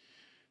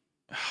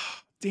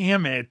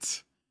 Damn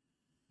it.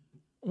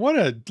 What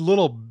a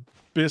little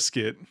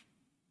biscuit.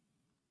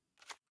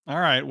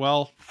 All right,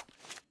 well...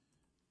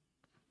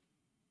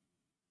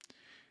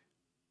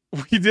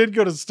 We did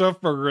go to Stuff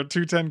Burger at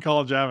 210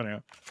 College Avenue.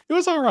 It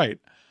was all right.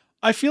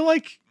 I feel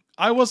like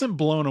I wasn't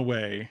blown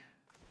away.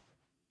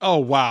 Oh,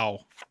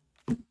 wow.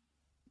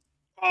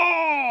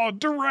 Oh,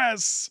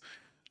 duress.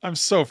 I'm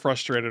so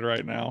frustrated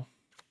right now.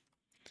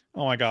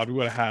 Oh my God, we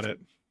would have had it.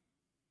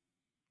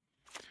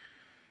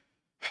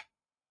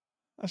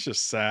 That's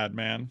just sad,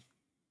 man.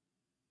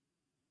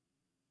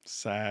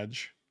 Sag.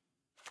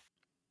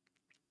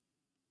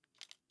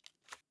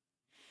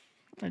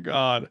 My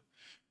God.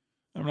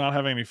 I'm not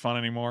having any fun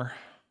anymore.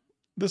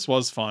 This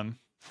was fun.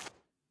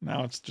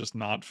 Now it's just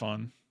not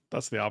fun.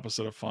 That's the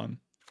opposite of fun.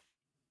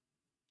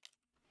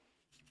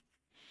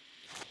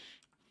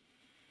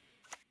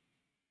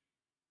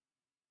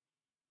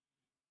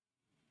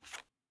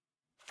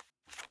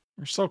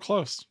 We're so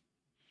close.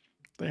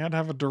 They had to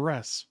have a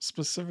duress.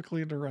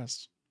 Specifically a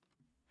duress.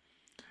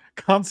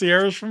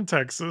 Concierge from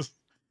Texas.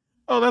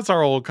 Oh, that's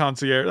our old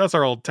concierge. That's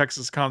our old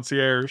Texas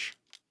concierge.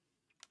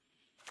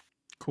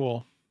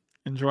 Cool.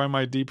 Enjoy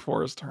my Deep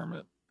Forest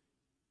Hermit.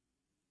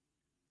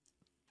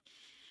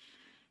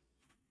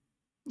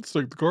 Let's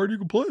take the card you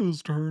can play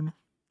this turn.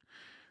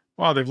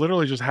 Wow, they've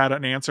literally just had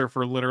an answer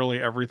for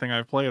literally everything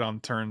I've played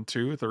on turn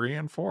 2, 3,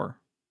 and 4.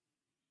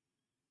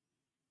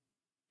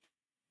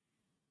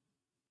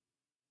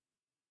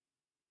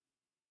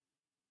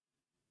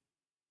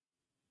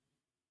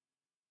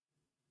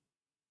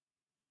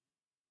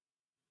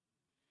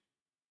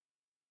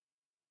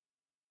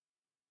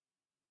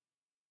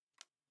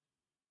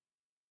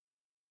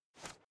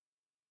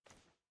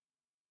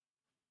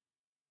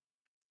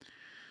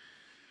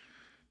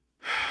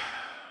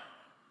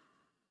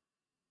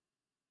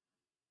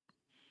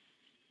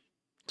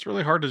 It's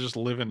really hard to just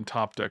live in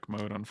top deck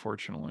mode,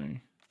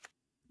 unfortunately.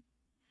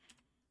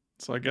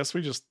 So I guess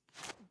we just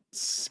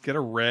get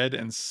a red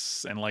and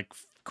like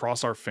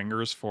cross our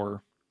fingers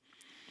for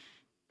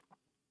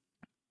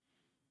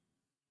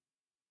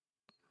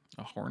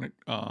a Hornet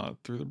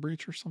through the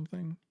breach or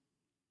something.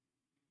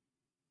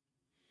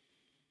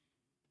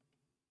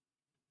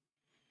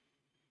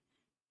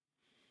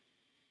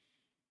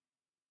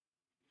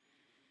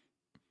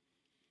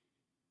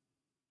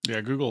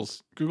 Yeah,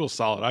 Google's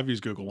solid. I've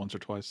used Google once or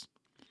twice.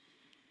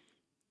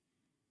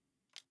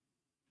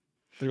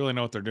 They really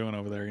know what they're doing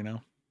over there, you know?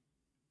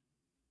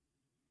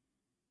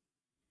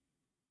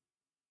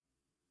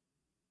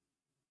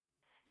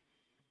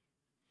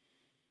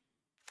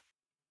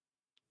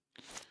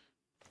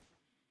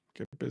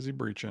 Get busy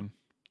breaching.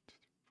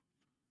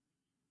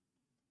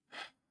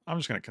 I'm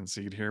just going to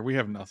concede here. We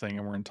have nothing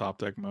and we're in top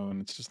deck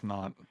mode. It's just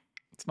not,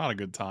 it's not a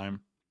good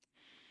time.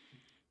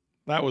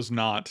 That was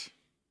not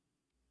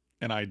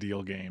an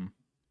ideal game.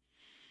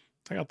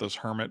 Take out this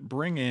Hermit.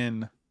 Bring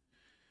in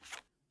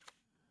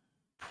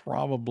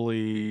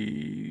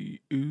probably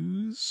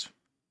Ooze.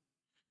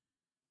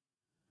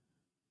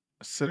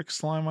 Acidic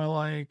Slime I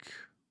like.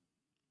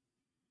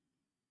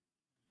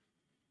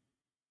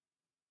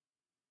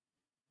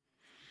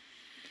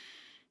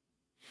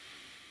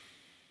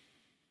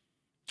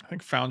 I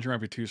think Foundry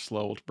might be too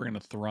slow. We'll bring in a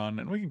Thrun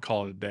and we can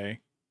call it a day.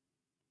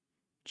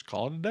 Just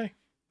call it a day.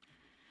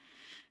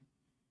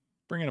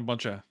 Bring in a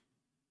bunch of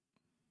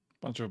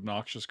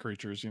obnoxious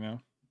creatures, you know?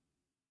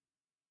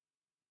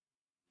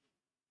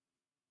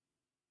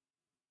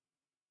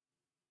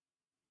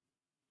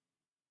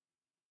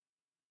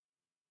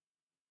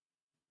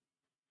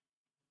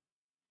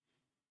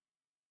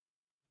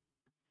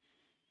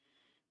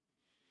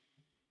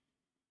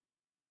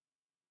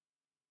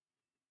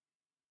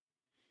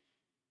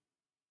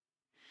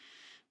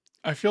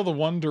 I feel the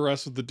one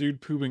duress with the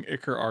dude pooping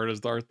Ichor art is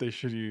the art they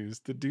should use.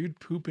 The dude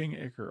pooping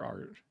Ichor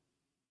art.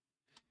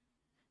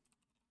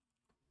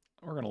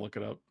 We're going to look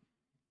it up.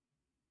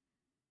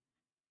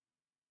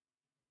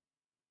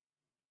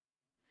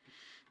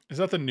 Is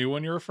that the new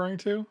one you're referring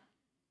to?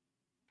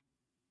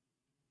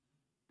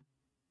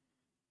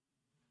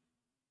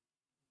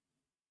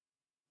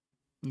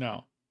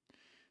 No.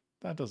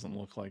 That doesn't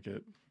look like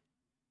it.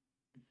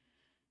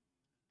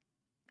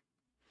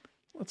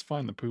 Let's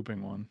find the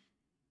pooping one.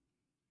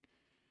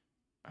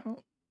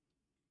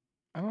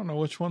 I don't know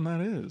which one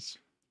that is.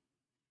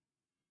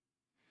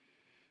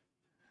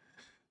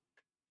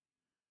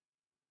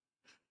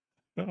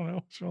 I don't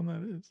know which one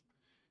that is.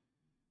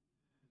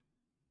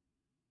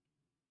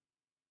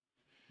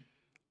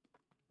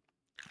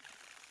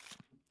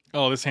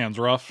 Oh, this hand's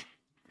rough.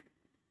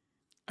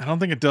 I don't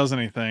think it does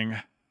anything.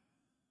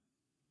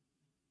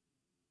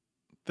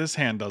 This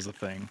hand does a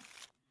thing.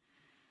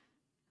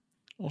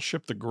 We'll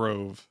ship the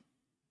Grove.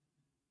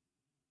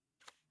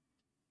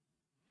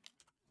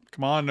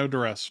 Come on, no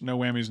duress. No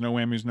whammies, no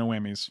whammies, no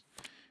whammies.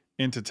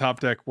 Into top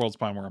deck World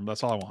Spine Worm.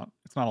 That's all I want.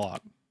 It's not a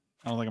lot.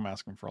 I don't think I'm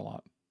asking for a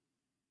lot.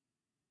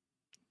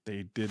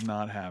 They did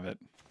not have it.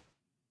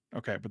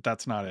 Okay, but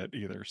that's not it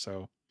either,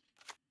 so...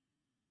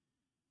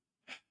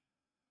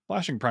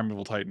 Flashing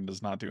Primeval Titan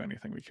does not do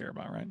anything we care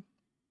about, right?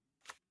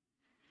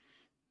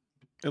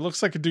 It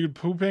looks like a dude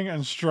pooping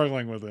and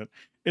struggling with it.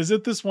 Is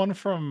it this one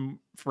from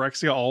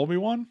Phyrexia All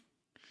one?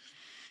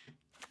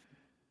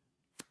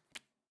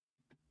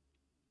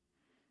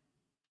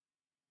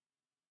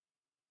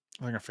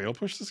 Am I gonna fail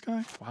push this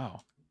guy?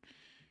 Wow.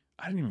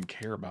 I didn't even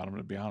care about him,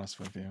 to be honest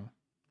with you.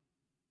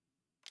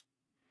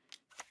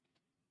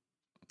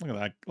 Look at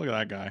that. Look at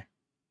that guy.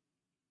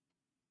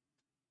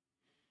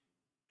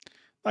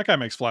 That guy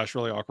makes Flash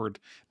really awkward.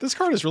 This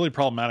card is really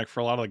problematic for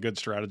a lot of the good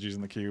strategies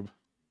in the cube.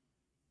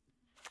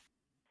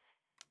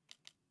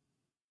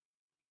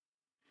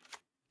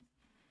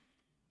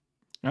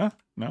 Huh?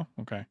 No?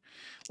 Okay.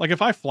 Like,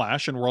 if I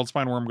Flash and World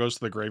Spine Worm goes to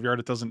the graveyard,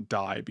 it doesn't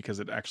die because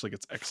it actually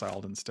gets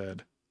exiled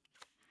instead.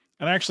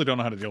 And I actually don't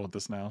know how to deal with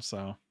this now,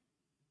 so...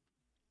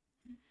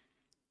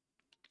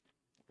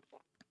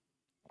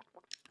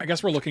 I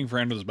guess we're looking for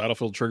end of this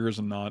battlefield triggers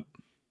and not...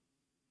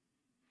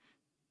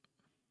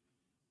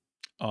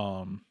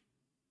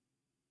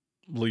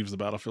 leaves the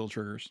battlefield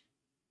triggers.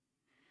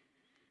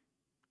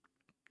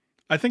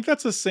 I think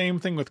that's the same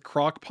thing with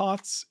crock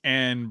pots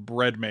and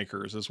bread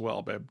makers as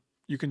well, babe.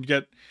 You can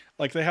get,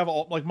 like, they have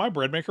all, like, my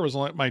bread maker was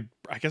only,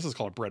 I guess it's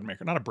called a bread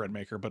maker, not a bread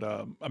maker, but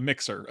a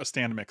mixer, a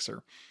stand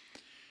mixer.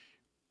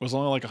 Was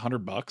only like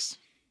 $100,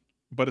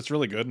 but it's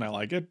really good and I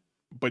like it.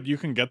 But you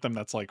can get them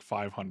that's like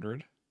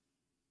 500.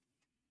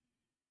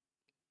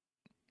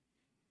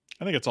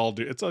 I think it's all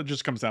it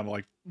just comes down to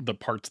like the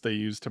parts they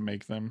use to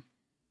make them.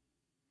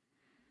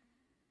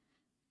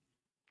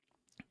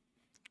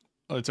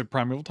 Oh, it's a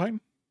Primeval Titan?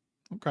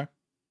 Okay.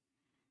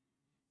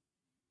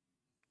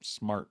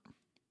 Smart.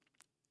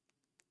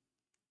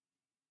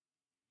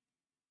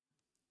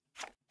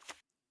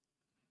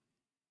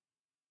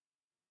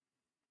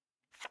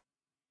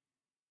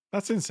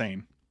 That's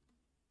insane.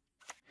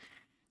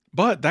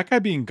 But that guy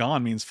being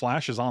gone means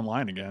Flash is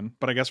online again.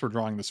 But I guess we're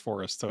drawing this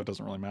forest, so it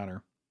doesn't really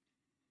matter.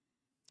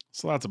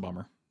 So that's a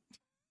bummer.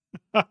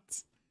 I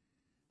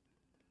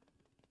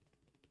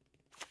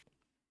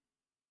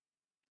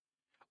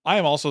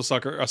am also a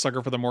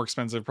sucker for the more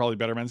expensive, probably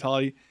better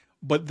mentality.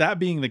 But that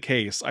being the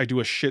case, I do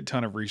a shit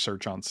ton of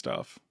research on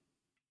stuff.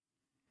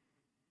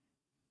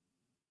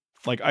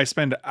 Like, I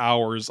spend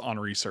hours on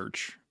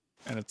research,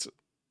 and it's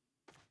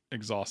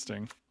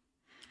exhausting.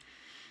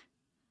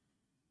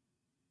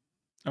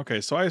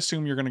 Okay, so I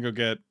assume you're going to go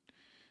get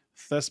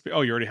Thespian.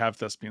 Oh, you already have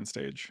Thespian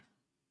stage.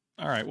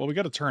 All right, well, we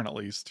got a turn at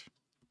least.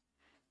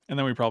 And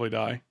then we probably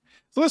die.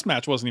 So this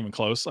match wasn't even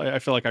close. I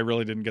feel like I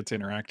really didn't get to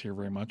interact here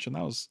very much, and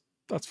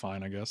that's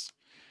fine, I guess.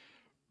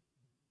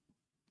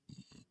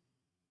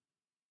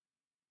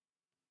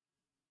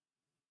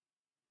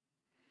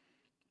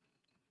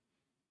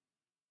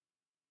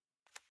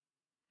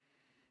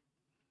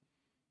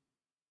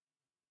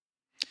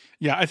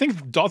 Yeah, I think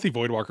Dauthi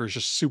Voidwalker is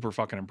just super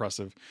fucking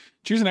impressive.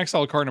 Choose an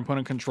exile card an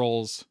opponent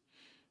controls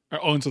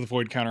or owns with a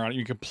void counter on it.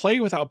 You can play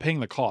without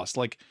paying the cost.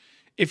 Like,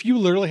 if you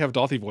literally have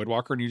Dauthi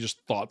Voidwalker and you just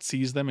thought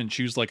seize them and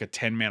choose like a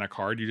 10 mana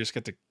card, you just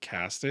get to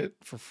cast it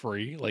for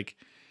free. Like,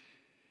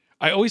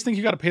 I always think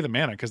you got to pay the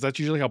mana because that's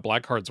usually how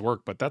black cards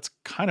work, but that's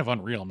kind of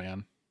unreal,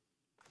 man.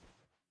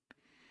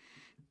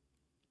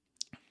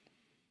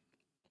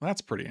 That's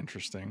pretty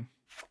interesting.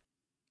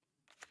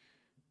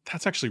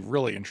 That's actually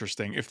really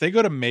interesting. If they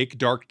go to make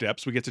Dark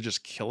Depths, we get to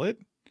just kill it.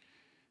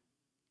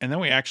 And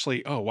then we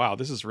actually... Oh, wow.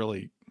 This is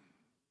really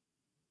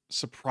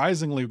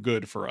surprisingly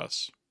good for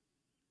us.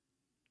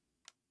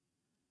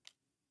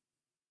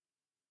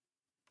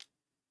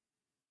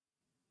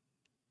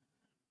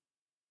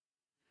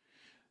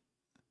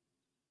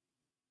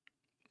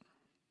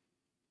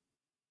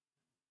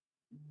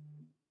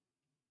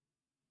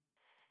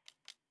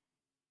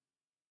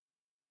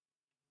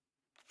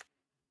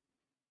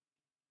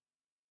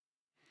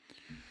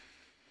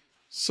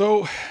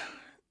 So,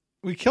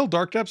 we kill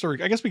Dark Depths, or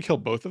I guess we kill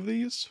both of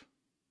these.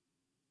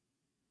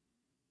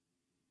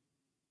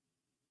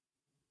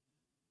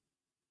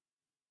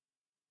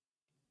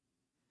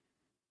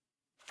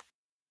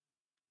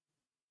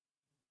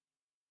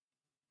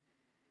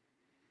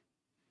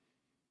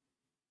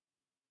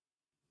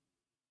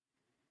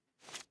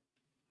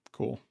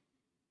 Cool.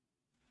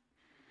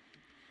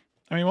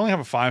 I mean, we only have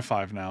a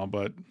 5/5 now,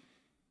 but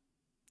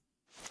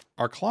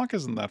our clock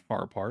isn't that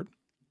far apart.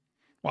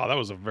 Wow, that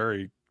was a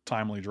very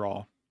timely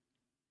draw.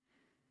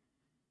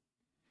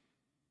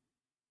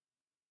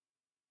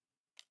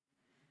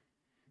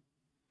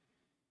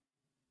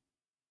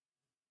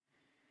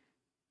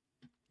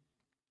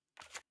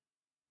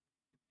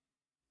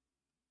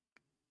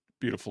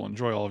 Beautiful.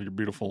 Enjoy all of your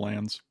beautiful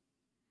lands.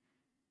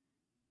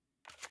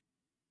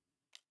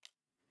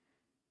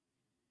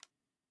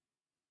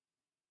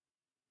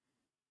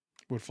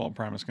 Woodfall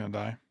Primus gonna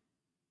die.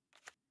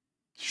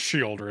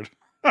 Shieldred.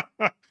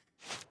 Oh,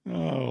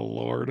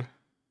 Lord.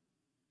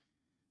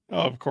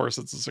 Oh, of course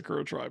it's a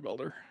Sakura Tribe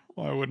Elder.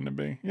 Why wouldn't it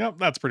be? Yep,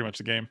 that's pretty much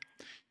the game.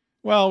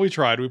 Well, we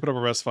tried. We put up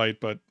our best fight,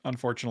 but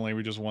unfortunately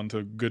we just won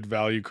to good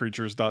value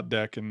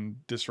creatures.deck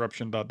and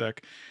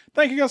disruption.deck.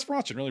 Thank you guys for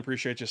watching. Really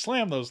appreciate you.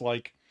 Slam those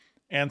like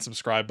and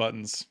subscribe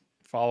buttons.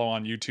 follow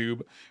on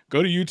YouTube.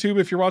 Go to YouTube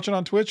if you're watching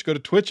on Twitch. Go to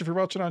Twitch if you're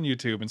watching on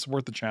YouTube and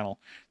support the channel.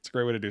 It's a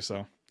great way to do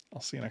so.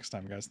 I'll see you next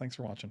time, guys. Thanks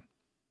for watching.